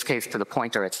 to, in this case, to the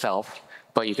pointer itself.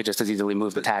 But you could just as easily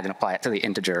move the tag and apply it to the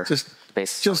integer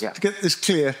base. Just to get this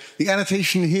clear, the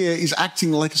annotation here is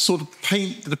acting like a sort of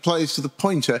paint that applies to the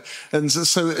pointer, and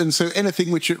so anything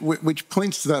which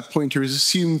points to that pointer is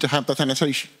assumed to have that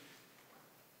annotation.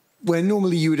 Where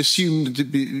normally you would assume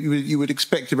that you would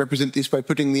expect to represent this by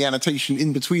putting the annotation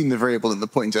in between the variable and the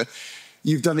pointer.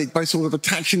 You've done it by sort of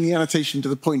attaching the annotation to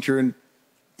the pointer and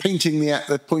painting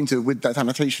the pointer with that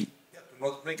annotation.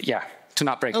 Yeah, to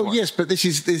not break. Oh, yes, but this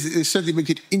certainly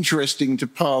makes it interesting to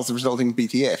parse the resulting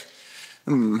BTF.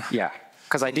 Yeah,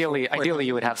 because ideally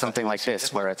you would have something like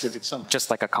this where it's just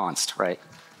like a const, right?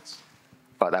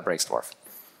 But that breaks Dwarf.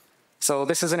 So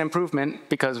this is an improvement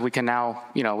because we can now,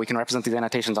 we can represent these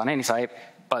annotations on any type.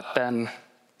 But then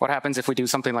what happens if we do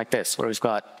something like this, where we've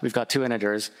got two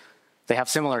integers, they have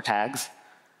similar tags,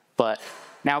 but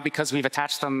now because we've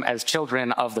attached them as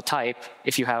children of the type,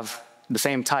 if you have the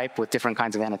same type with different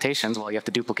kinds of annotations, well, you have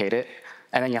to duplicate it,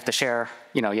 and then you have to share,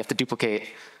 you have to duplicate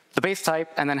the base type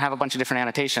and then have a bunch of different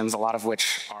annotations, a lot of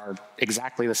which are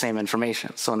exactly the same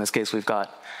information. So in this case, we've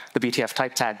got the BTF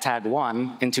type tag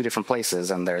tag1 in two different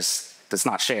places, and that's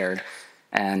not shared.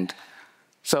 And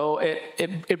So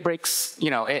it breaks,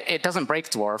 it doesn't break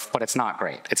dwarf, but it's not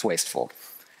great. It's wasteful.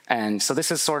 And so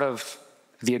this is sort of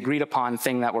the agreed upon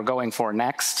thing that we're going for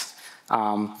next.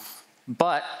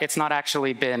 But it's not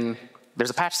actually been, there's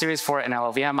a patch series for it in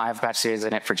LLVM. I have a patch series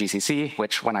in it for GCC,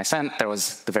 which when I sent, there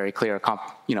was the very clear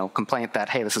complaint that,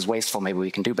 hey, this is wasteful, maybe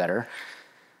we can do better.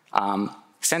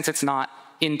 Since it's not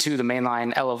into the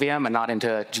mainline LLVM and not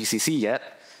into GCC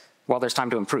yet, well, there's time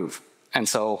to improve. And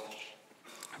so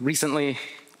recently,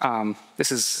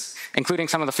 this is including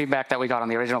some of the feedback that we got on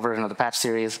the original version of the patch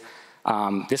series.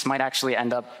 This might actually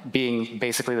end up being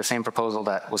basically the same proposal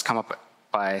that was come up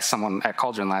by someone at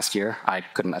Cauldron last year. I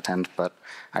couldn't attend, but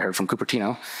I heard from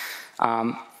Cupertino.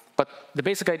 But the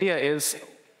basic idea is,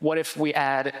 what if we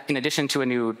add, in addition to a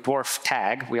new dwarf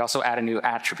tag, we also add a new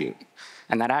attribute?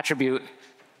 And that attribute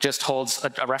just holds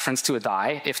a reference to a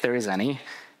die, if there is any,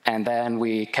 and then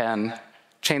we can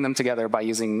chain them together by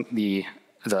using the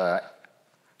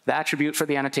attribute for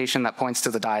the annotation that points to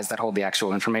the dies that hold the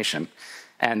actual information.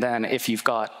 And then if you've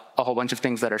got a whole bunch of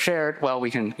things that are shared, well,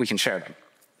 we can share them.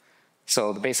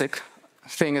 So the basic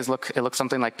thing is, it looks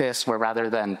something like this, where rather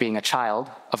than being a child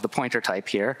of the pointer type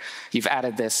here, you've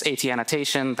added this AT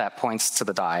annotation that points to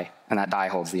the die, and that die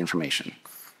holds the information.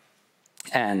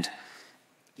 And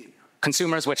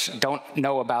consumers which don't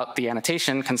know about the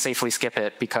annotation can safely skip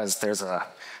it, because there's a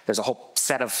whole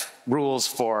set of rules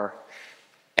for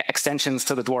extensions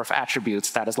to the dwarf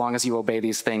attributes that as long as you obey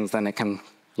these things, then it can,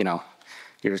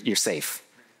 you're safe.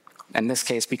 In this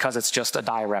case, because it's just a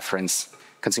die reference,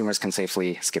 consumers can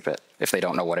safely skip it if they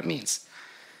don't know what it means.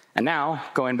 And now,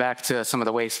 going back to some of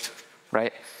the waste,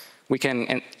 right? We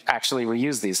can actually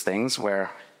reuse these things where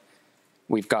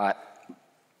we've got,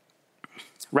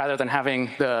 rather than having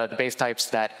the base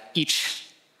types that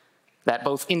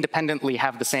both independently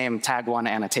have the same tag1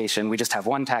 annotation, we just have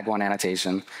one tag1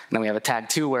 annotation, and then we have a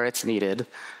tag2 where it's needed,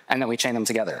 and then we chain them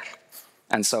together.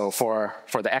 And so for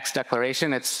the X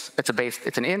declaration, it's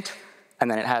an int, and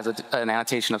then it has an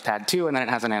annotation of tag2, and then it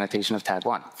has an annotation of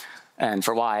tag1. And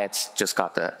for Y, it's just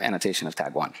got the annotation of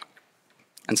tag1.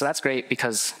 And so that's great,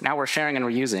 because now we're sharing and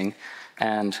reusing,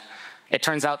 and it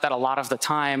turns out that a lot of the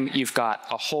time you've got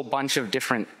a whole bunch of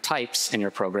different types in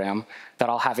your program that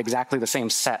all have exactly the same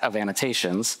set of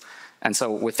annotations. And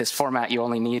so with this format, you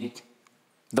only need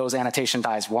those annotation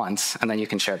dies once, and then you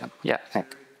can share them. Yeah,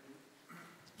 Nick.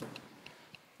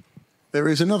 There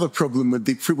is another problem with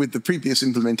the previous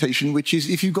implementation, which is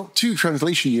if you've got two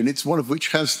translation units, one of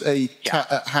which has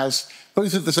has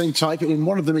both of the same type, and in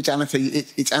one of them it's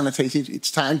annotated,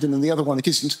 it's tagged, and in the other one it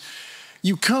isn't.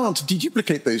 You can't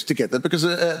deduplicate those together because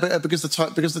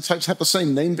the types have the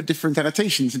same name but different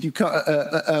annotations. And you can't,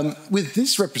 with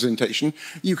this representation,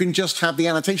 you can just have the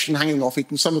annotation hanging off it,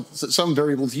 and some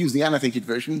variables use the annotated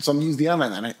version, some use the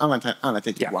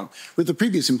unannotated one. With the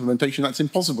previous implementation, that's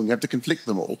impossible. You have to conflict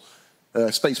them all.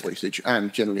 Space wastage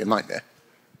and generally a nightmare.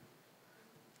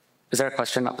 Is there a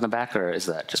question up in the back, or is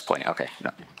that just pointing? Okay.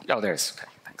 No. Oh, there is. Okay.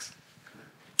 Thanks.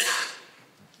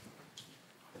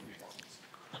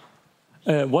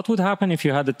 What would happen if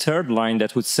you had a third line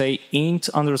that would say int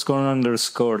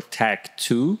 __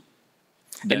 tag2?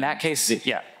 In that case,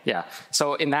 yeah.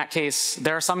 So in that case,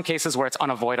 there are some cases where it's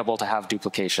unavoidable to have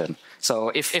duplication. So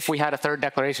if we had a third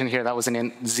declaration here that was an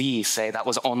int z, say, that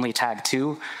was only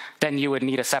tag2, then you would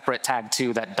need a separate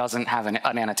tag2 that doesn't have an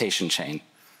annotation chain.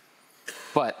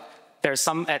 But there's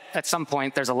at some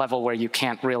point, there's a level where you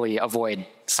can't really avoid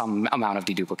some amount of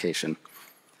deduplication.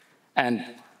 And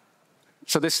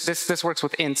so this works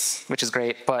with ints, which is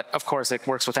great, but of course it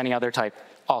works with any other type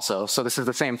also. So this is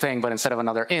the same thing, but instead of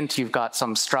another int, you've got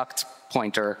some struct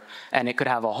pointer, and it could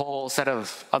have a whole set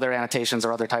of other annotations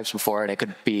or other types before it. It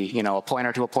could be, a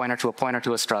pointer to a pointer to a pointer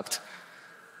to a struct.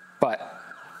 But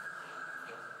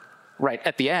right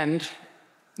at the end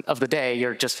of the day,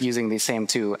 you're just using these same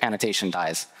two annotation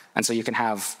dies. And so you can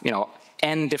have,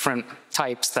 n different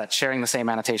types that's sharing the same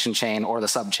annotation chain or the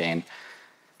subchain.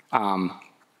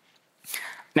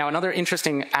 Now, another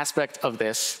interesting aspect of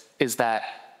this is that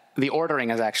the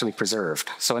ordering is actually preserved.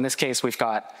 So in this case, we've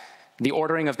got the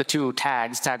ordering of the two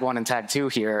tags, tag1 and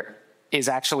tag2 here, is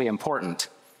actually important.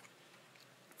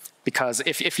 Because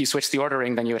if you switch the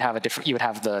ordering, then you would have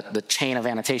the chain of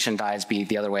annotation dies be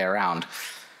the other way around.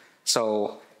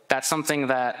 So that's something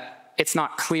that it's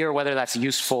not clear whether that's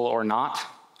useful or not.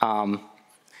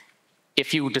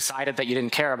 If you decided that you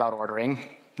didn't care about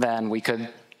ordering, then we could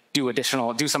do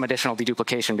some additional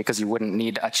deduplication, because you wouldn't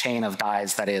need a chain of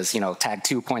dies that is,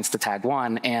 tag2 points to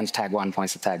tag1 and tag1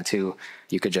 points to tag2.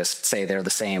 You could just say they're the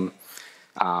same.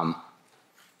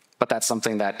 But that's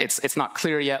something that it's not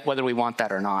clear yet whether we want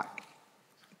that or not.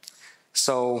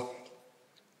 So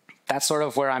that's sort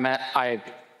of where I'm at. I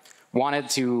wanted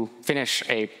to finish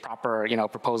a proper,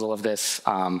 proposal of this.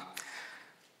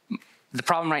 The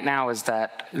problem right now is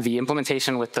that the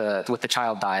implementation with the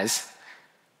child dies,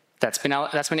 that's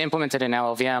been implemented in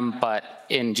LLVM, but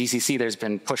in GCC there's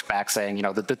been pushback saying,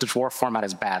 the dwarf format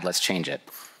is bad, let's change it.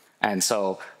 And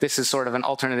so this is sort of an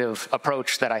alternative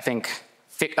approach that I think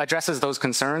addresses those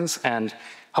concerns, and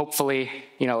hopefully,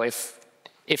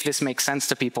 if this makes sense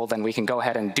to people, then we can go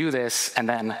ahead and do this and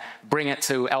then bring it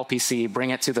to LPC, bring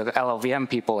it to the LLVM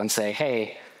people and say,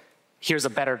 hey, here's a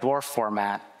better dwarf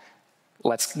format.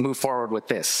 Let's move forward with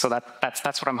this. So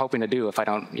that's what I'm hoping to do if I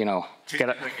don't, get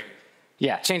it.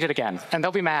 Yeah, change it again. And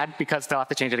they'll be mad because they'll have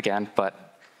to change it again, but.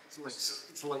 It's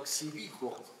like CV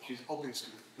quals, which is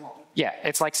obviously wrong. Yeah,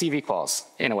 it's like CV quals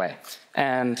in a way.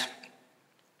 And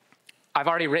I've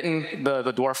already written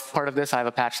the dwarf part of this. I have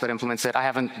a patch that implements it. I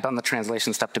haven't done the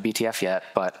translation step to BTF yet,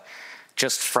 but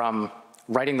just from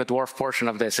writing the dwarf portion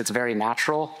of this, it's very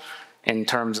natural in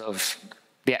terms of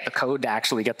the code to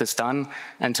actually get this done.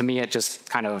 And to me, it just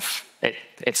kind of,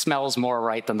 it smells more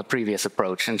right than the previous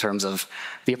approach in terms of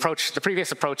the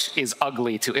previous approach is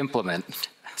ugly to implement.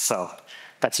 So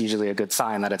that's usually a good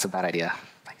sign that it's a bad idea.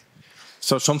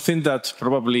 So something that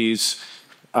probably is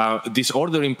this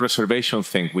ordering preservation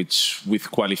thing, which with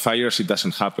qualifiers, it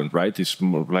doesn't happen, right? It's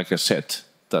more like a set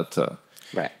that...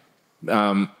 right.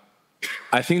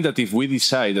 I think that if we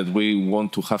decide that we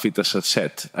want to have it as a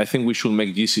set, I think we should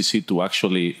make GCC to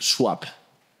actually swap,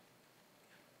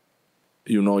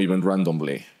 even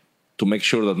randomly, to make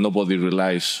sure that nobody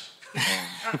relies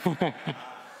on...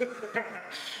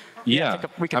 Yeah,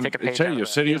 we can take a page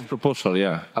serious proposal,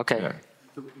 yeah. Okay. Yeah.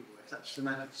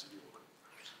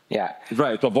 Yeah.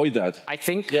 Right, to avoid that. I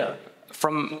think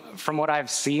from what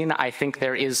I've seen, I think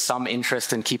there is some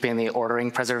interest in keeping the ordering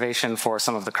preservation for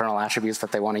some of the kernel attributes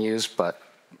that they want to use, but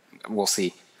we'll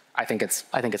see. I think it's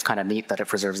kind of neat that it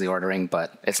preserves the ordering,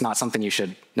 but it's not something you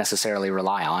should necessarily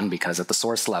rely on because at the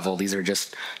source level, these are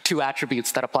just two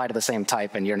attributes that apply to the same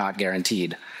type, and you're not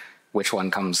guaranteed which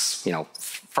one comes,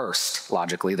 first.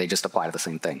 Logically, they just apply to the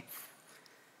same thing.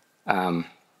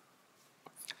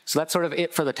 So that's sort of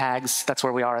it for the tags. That's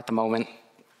where we are at the moment.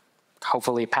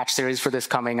 Hopefully patch series for this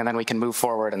coming, and then we can move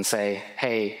forward and say,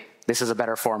 hey, this is a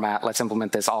better format. Let's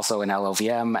implement this also in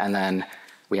LLVM, and then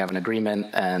we have an agreement,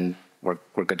 and we're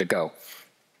good to go.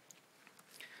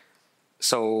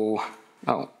 So,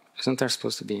 isn't there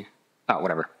supposed to be? Oh,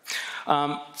 whatever.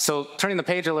 So turning the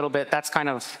page a little bit, that's kind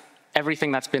of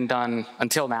everything that's been done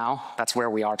until now. That's where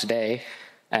we are today.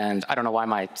 And I don't know why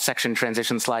my section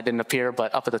transition slide didn't appear,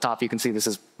 but up at the top you can see this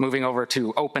is moving over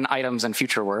to open items and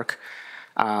future work.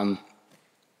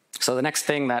 So the next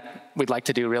thing that we'd like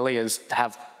to do really is to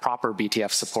have proper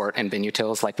BTF support in bin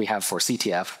utils like we have for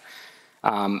CTF.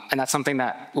 And that's something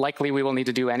that likely we will need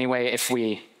to do anyway if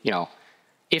we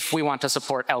want to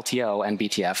support LTO and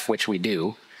BTF, which we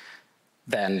do,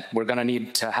 then we're going to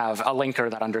need to have a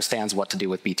linker that understands what to do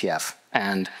with BTF.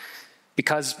 And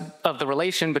because of the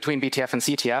relation between BTF and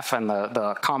CTF and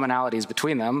the commonalities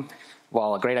between them,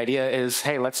 well, a great idea is,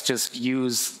 hey, let's just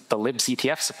use the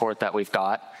libctf support that we've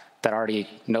got that already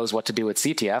knows what to do with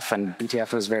CTF, and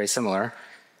BTF is very similar.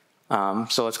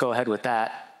 So let's go ahead with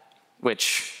that,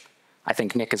 which I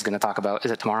think Nick is going to talk about.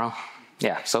 Is it tomorrow?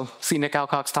 Yeah, so see Nick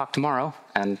Alcock's talk tomorrow,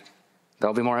 and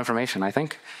there'll be more information, I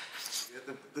think.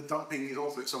 Yeah, the dumping is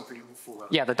also something that will fall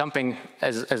out. Yeah, the dumping,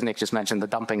 as Nick just mentioned, the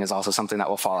dumping is also something that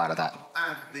will fall out of that.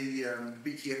 And the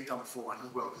BTF dump format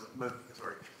as well, because at the moment,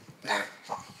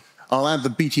 I'll add the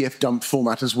BTF dump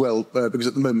format as well, because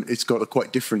at the moment it's got a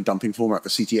quite different dumping format for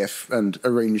CTF and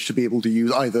arranged to be able to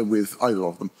use either with either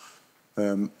of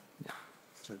them.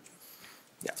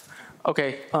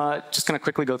 Okay, just going to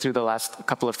quickly go through the last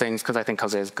couple of things because I think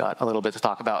Jose's got a little bit to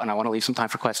talk about and I want to leave some time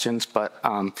for questions. But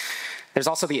there's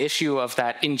also the issue of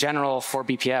that in general for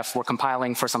BPF, we're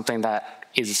compiling for something that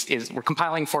we're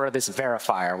compiling for this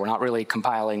verifier. We're not really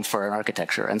compiling for an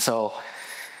architecture. And so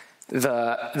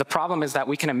the problem is that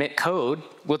we can emit code,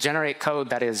 we'll generate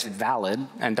code that is valid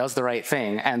and does the right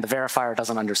thing, and the verifier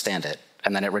doesn't understand it.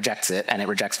 And then it rejects it, and it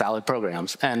rejects valid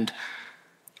programs. And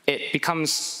it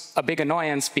becomes a big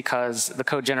annoyance because the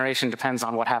code generation depends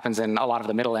on what happens in a lot of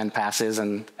the middle end passes,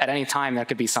 and at any time there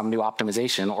could be some new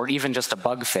optimization or even just a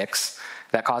bug fix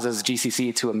that causes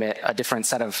GCC to emit a different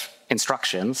set of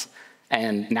instructions,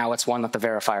 and now it's one that the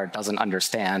verifier doesn't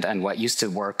understand, and what used to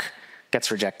work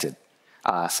gets rejected.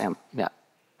 Sam, yeah.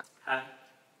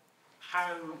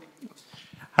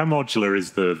 How modular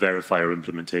is the verifier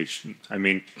implementation? I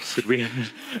mean, could we?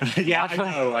 Yeah,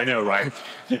 I know, right?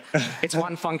 It's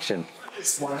one function.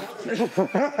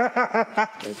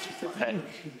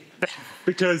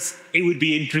 Because it would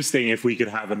be interesting if we could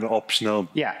have an optional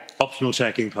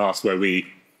checking pass where we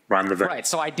ran the Right,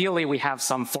 so ideally we have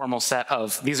some formal set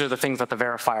of, these are the things that the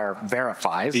verifier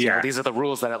verifies. You know, these are the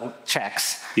rules that it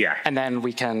checks. Yeah. And then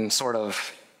we can sort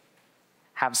of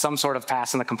have some sort of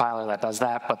pass in the compiler that does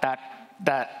that, but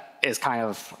that is kind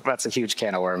of, that's a huge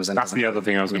can of worms. And that's the other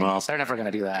thing I was going to ask. They're never going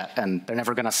to do that, and they're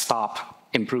never going to stop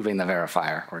improving the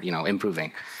verifier, or, you know,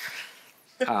 improving.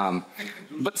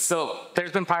 But so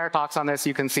there's been prior talks on this.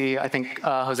 You can see, I think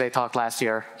Jose talked last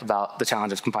year about the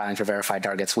challenges of compiling for verified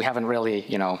targets. We haven't really,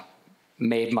 you know,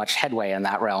 made much headway in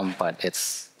that realm, but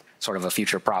it's sort of a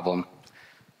future problem.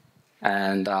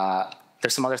 And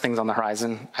there's some other things on the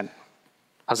horizon.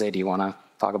 Jose, do you want to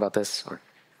talk about this? Or?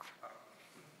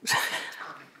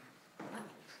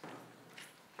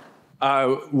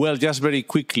 Well, just very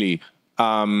quickly.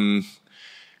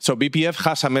 So BPF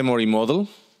has a memory model.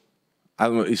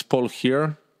 Is Paul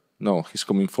here? No, he's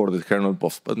coming for the kernel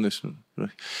of badness.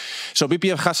 So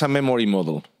BPF has a memory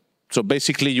model. So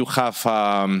basically, you have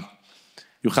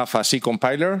a C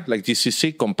compiler, like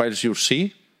GCC compiles your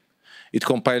C. It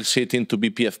compiles it into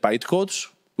BPF bytecodes,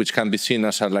 which can be seen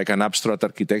as like an abstract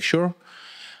architecture.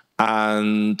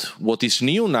 And what is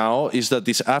new now is that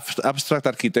this abstract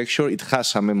architecture, it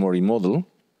has a memory model,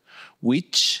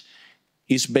 which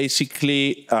is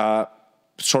basically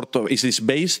is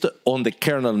based on the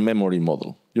kernel memory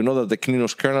model. You know that the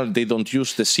Linux kernel, they don't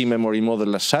use the C memory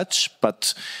model as such,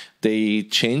 but they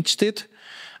changed it,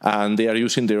 and they are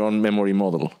using their own memory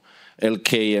model,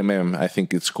 LKMM, I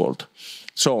think it's called.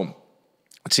 So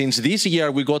since this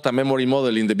year we got a memory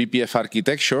model in the BPF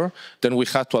architecture, then we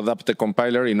had to adapt the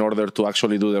compiler in order to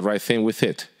actually do the right thing with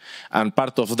it. And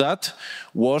part of that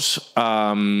was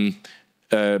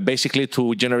basically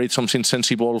to generate something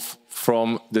sensible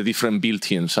from the different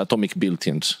built-ins, atomic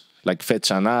built-ins, like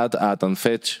fetch and add and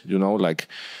fetch, you know, like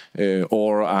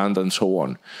or, and so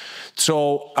on.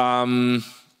 So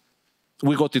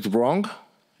we got it wrong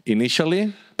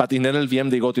initially, but in LLVM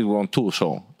they got it wrong too,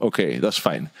 so okay, that's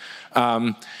fine.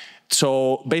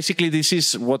 So basically this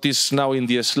is what is now in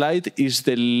the slide, is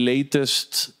the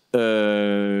latest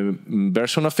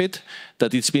version of it,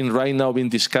 that it's been right now being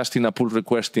discussed in a pull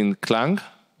request in Clang.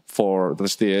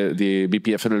 That's the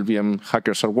BPF LLVM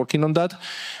hackers are working on that,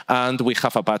 and we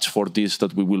have a patch for this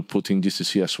that we will put in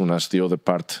GCC as soon as the other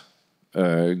part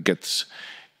gets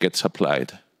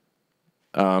applied.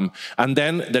 And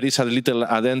then there is a little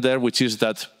add-in there, which is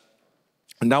that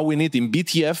now we need in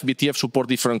BTF support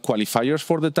different qualifiers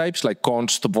for the types, like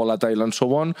const, volatile, and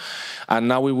so on. And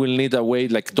now we will need a way,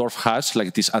 like Dorf has,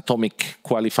 like this atomic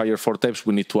qualifier for types,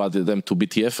 we need to add them to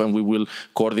BTF, and we will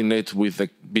coordinate with the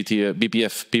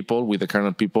BPF people, with the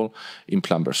kernel people in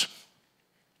Plumbers.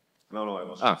 No, I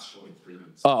was just showing 3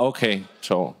 minutes. Oh, okay,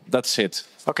 so that's it.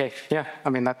 Okay, yeah, I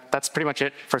mean, that's pretty much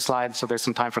it for slides, so there's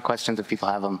some time for questions if people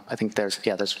have them. I think there's,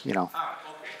 you know.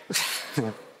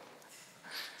 Okay.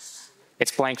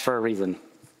 It's blank for a reason.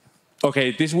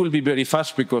 Okay, this will be very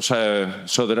fast because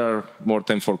so there are more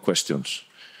time for questions.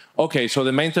 Okay, so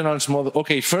the maintenance model.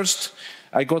 Okay, first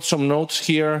I got some notes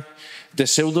here. The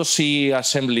pseudo-C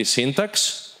assembly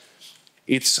syntax.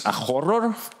 It's a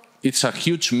horror. It's a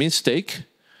huge mistake,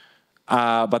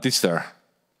 but it's there.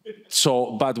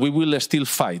 So, but we will still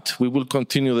fight. We will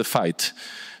continue the fight.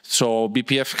 So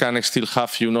BPF can still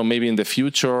have, you know, maybe in the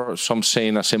future, some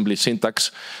sane assembly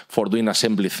syntax for doing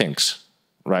assembly things,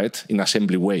 right? In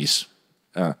assembly ways.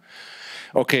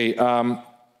 Okay.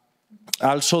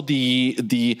 Also,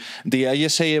 the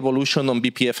ISA evolution on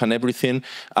BPF and everything,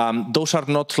 those are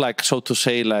not like, so to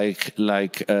say, like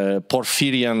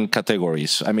Porphyrian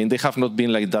categories. I mean, they have not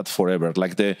been like that forever.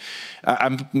 Like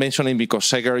I'm mentioning because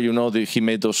Seger, you know, he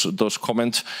made those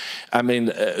comments. I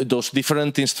mean, those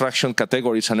different instruction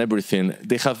categories and everything,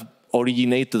 they have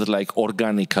originated like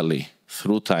organically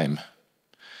through time.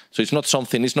 So it's not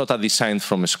something, it's not a design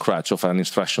from scratch of an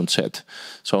instruction set.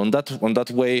 So on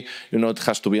that way, you know, it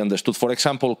has to be understood. For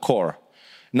example, core.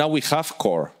 Now we have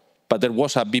core, but there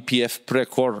was a BPF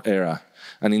pre-core era.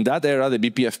 And in that era, the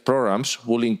BPF programs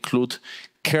will include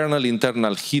kernel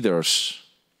internal headers,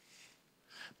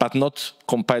 but not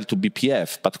compiled to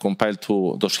BPF, but compiled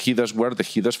to those headers were the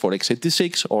headers for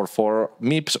x86 or for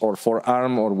MIPS or for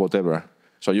ARM or whatever.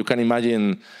 So you can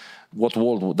imagine what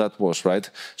world that was, right?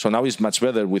 So now it's much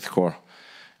better with core,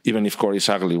 even if core is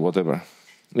ugly, whatever.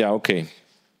 Yeah, okay.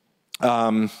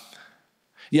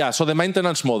 Yeah, so the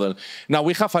maintenance model. Now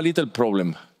we have a little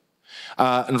problem.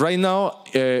 Right now,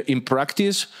 in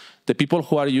practice, the people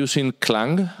who are using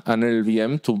Clang and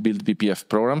LLVM to build BPF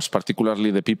programs,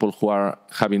 particularly the people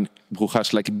who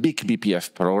has like big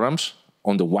BPF programs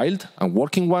on the wild and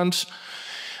working ones,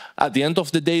 At the end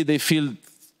of the day, they feel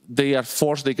they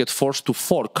get forced to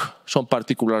fork some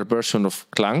particular version of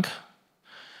Clang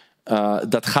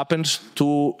that happens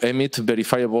to emit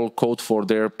verifiable code for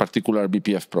their particular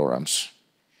BPF programs.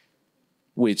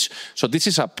 So this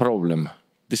is a problem.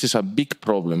 This is a big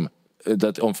problem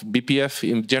that of BPF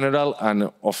in general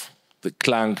and of the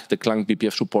Clang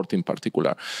BPF support in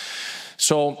particular.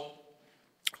 So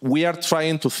we are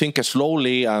trying to think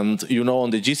slowly and, on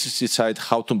the GCC side,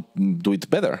 how to do it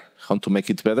better, how to make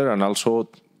it better. And also,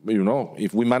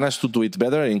 if we manage to do it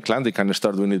better in Clang, they can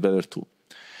start doing it better too.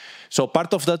 So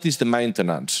part of that is the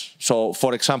maintenance. So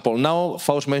for example, now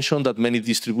Faust mentioned that many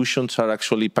distributions are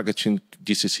actually packaging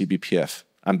GCC BPF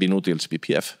and Binutils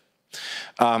BPF.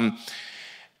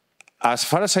 As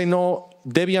far as I know,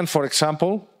 Debian, for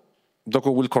example,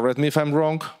 Docker will correct me if I'm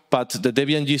wrong, but the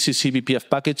Debian GCC BPF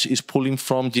package is pulling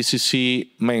from GCC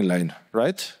mainline,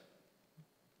 right?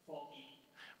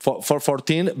 14. For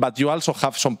 14, but you also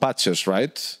have some patches,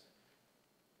 right?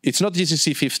 It's not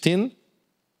GCC 15?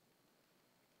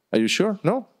 Are you sure?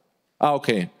 No?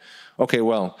 Okay. Okay,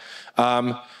 well.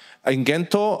 In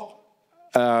Gento,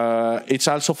 it's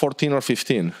also 14 or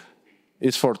 15?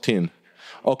 It's 14.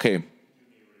 Okay.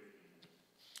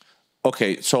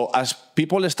 Okay, so as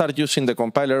people start using the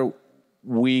compiler,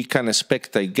 we can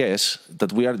expect, I guess, that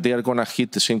they are going to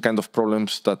hit the same kind of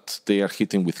problems that they are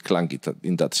hitting with Clang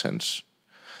in that sense.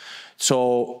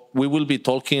 So we will be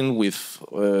talking with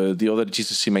the other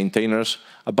GCC maintainers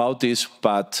about this,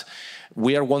 but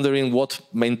we are wondering what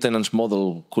maintenance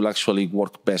model could actually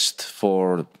work best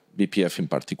for BPF in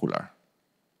particular.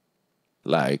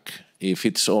 Like if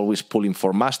it's always pulling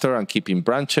for master and keeping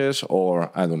branches,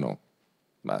 or I don't know.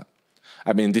 But,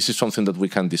 I mean, this is something that we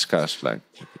can discuss.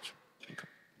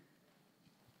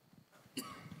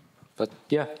 But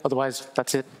yeah, otherwise,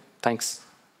 that's it. Thanks.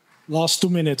 Last 2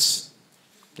 minutes.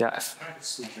 Yeah.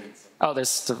 Oh,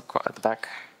 there's at the back.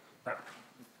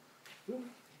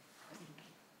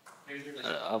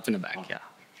 Up in the back, yeah.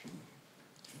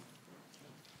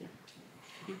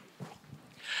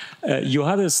 You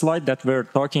had a slide that were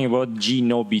talking about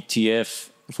GNU BTF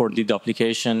for the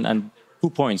duplication, and 2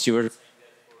 points. You were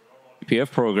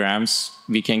BPF programs,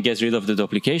 we can get rid of the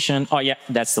duplication. Oh yeah,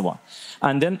 that's the one.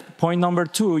 And then point number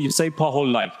 2, you say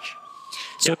PAHO-like.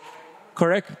 So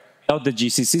correct about the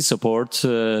GCC support,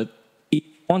 it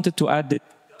wanted to add the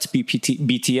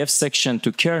BTF section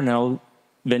to kernel.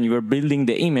 When you were building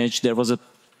the image, there was a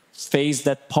phase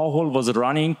that PAHO was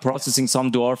running, processing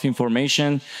some dwarf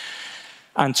information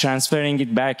and transferring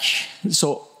it back.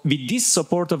 So with this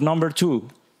support of number 2,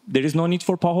 there is no need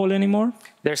for PAHO anymore?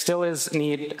 There still is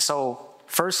need. So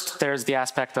first, there's the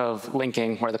aspect of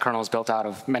linking, where the kernel is built out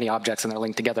of many objects and they're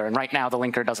linked together. And right now, the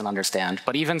linker doesn't understand.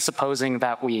 But even supposing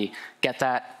that we get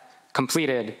that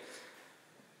completed,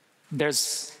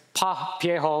 there's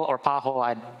PAHO or PAHO,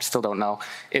 I still don't know,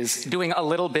 is doing a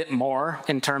little bit more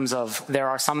in terms of there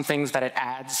are some things that it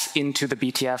adds into the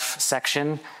BTF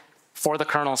section for the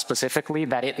kernel specifically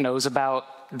that it knows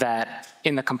about that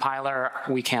in the compiler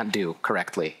we can't do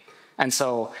correctly. And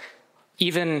so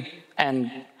even,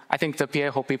 and I think the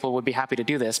PAHO people would be happy to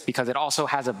do this because it also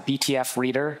has a BTF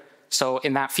reader. So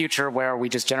in that future where we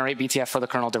just generate BTF for the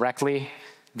kernel directly,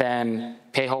 then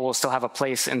PAHO will still have a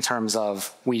place in terms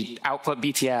of we output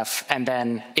BTF and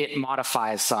then it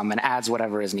modifies some and adds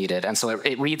whatever is needed. And so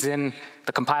it reads in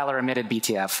the compiler emitted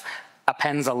BTF,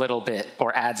 appends a little bit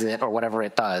or adds it or whatever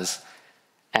it does,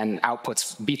 and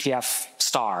outputs BTF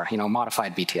star,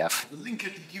 modified BTF. The linker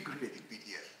deduplicated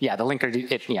BTF. Yeah, the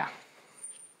linker, yeah.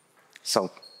 So,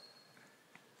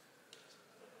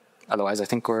 otherwise I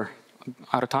think we're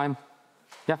out of time.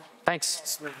 Yeah,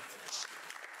 thanks.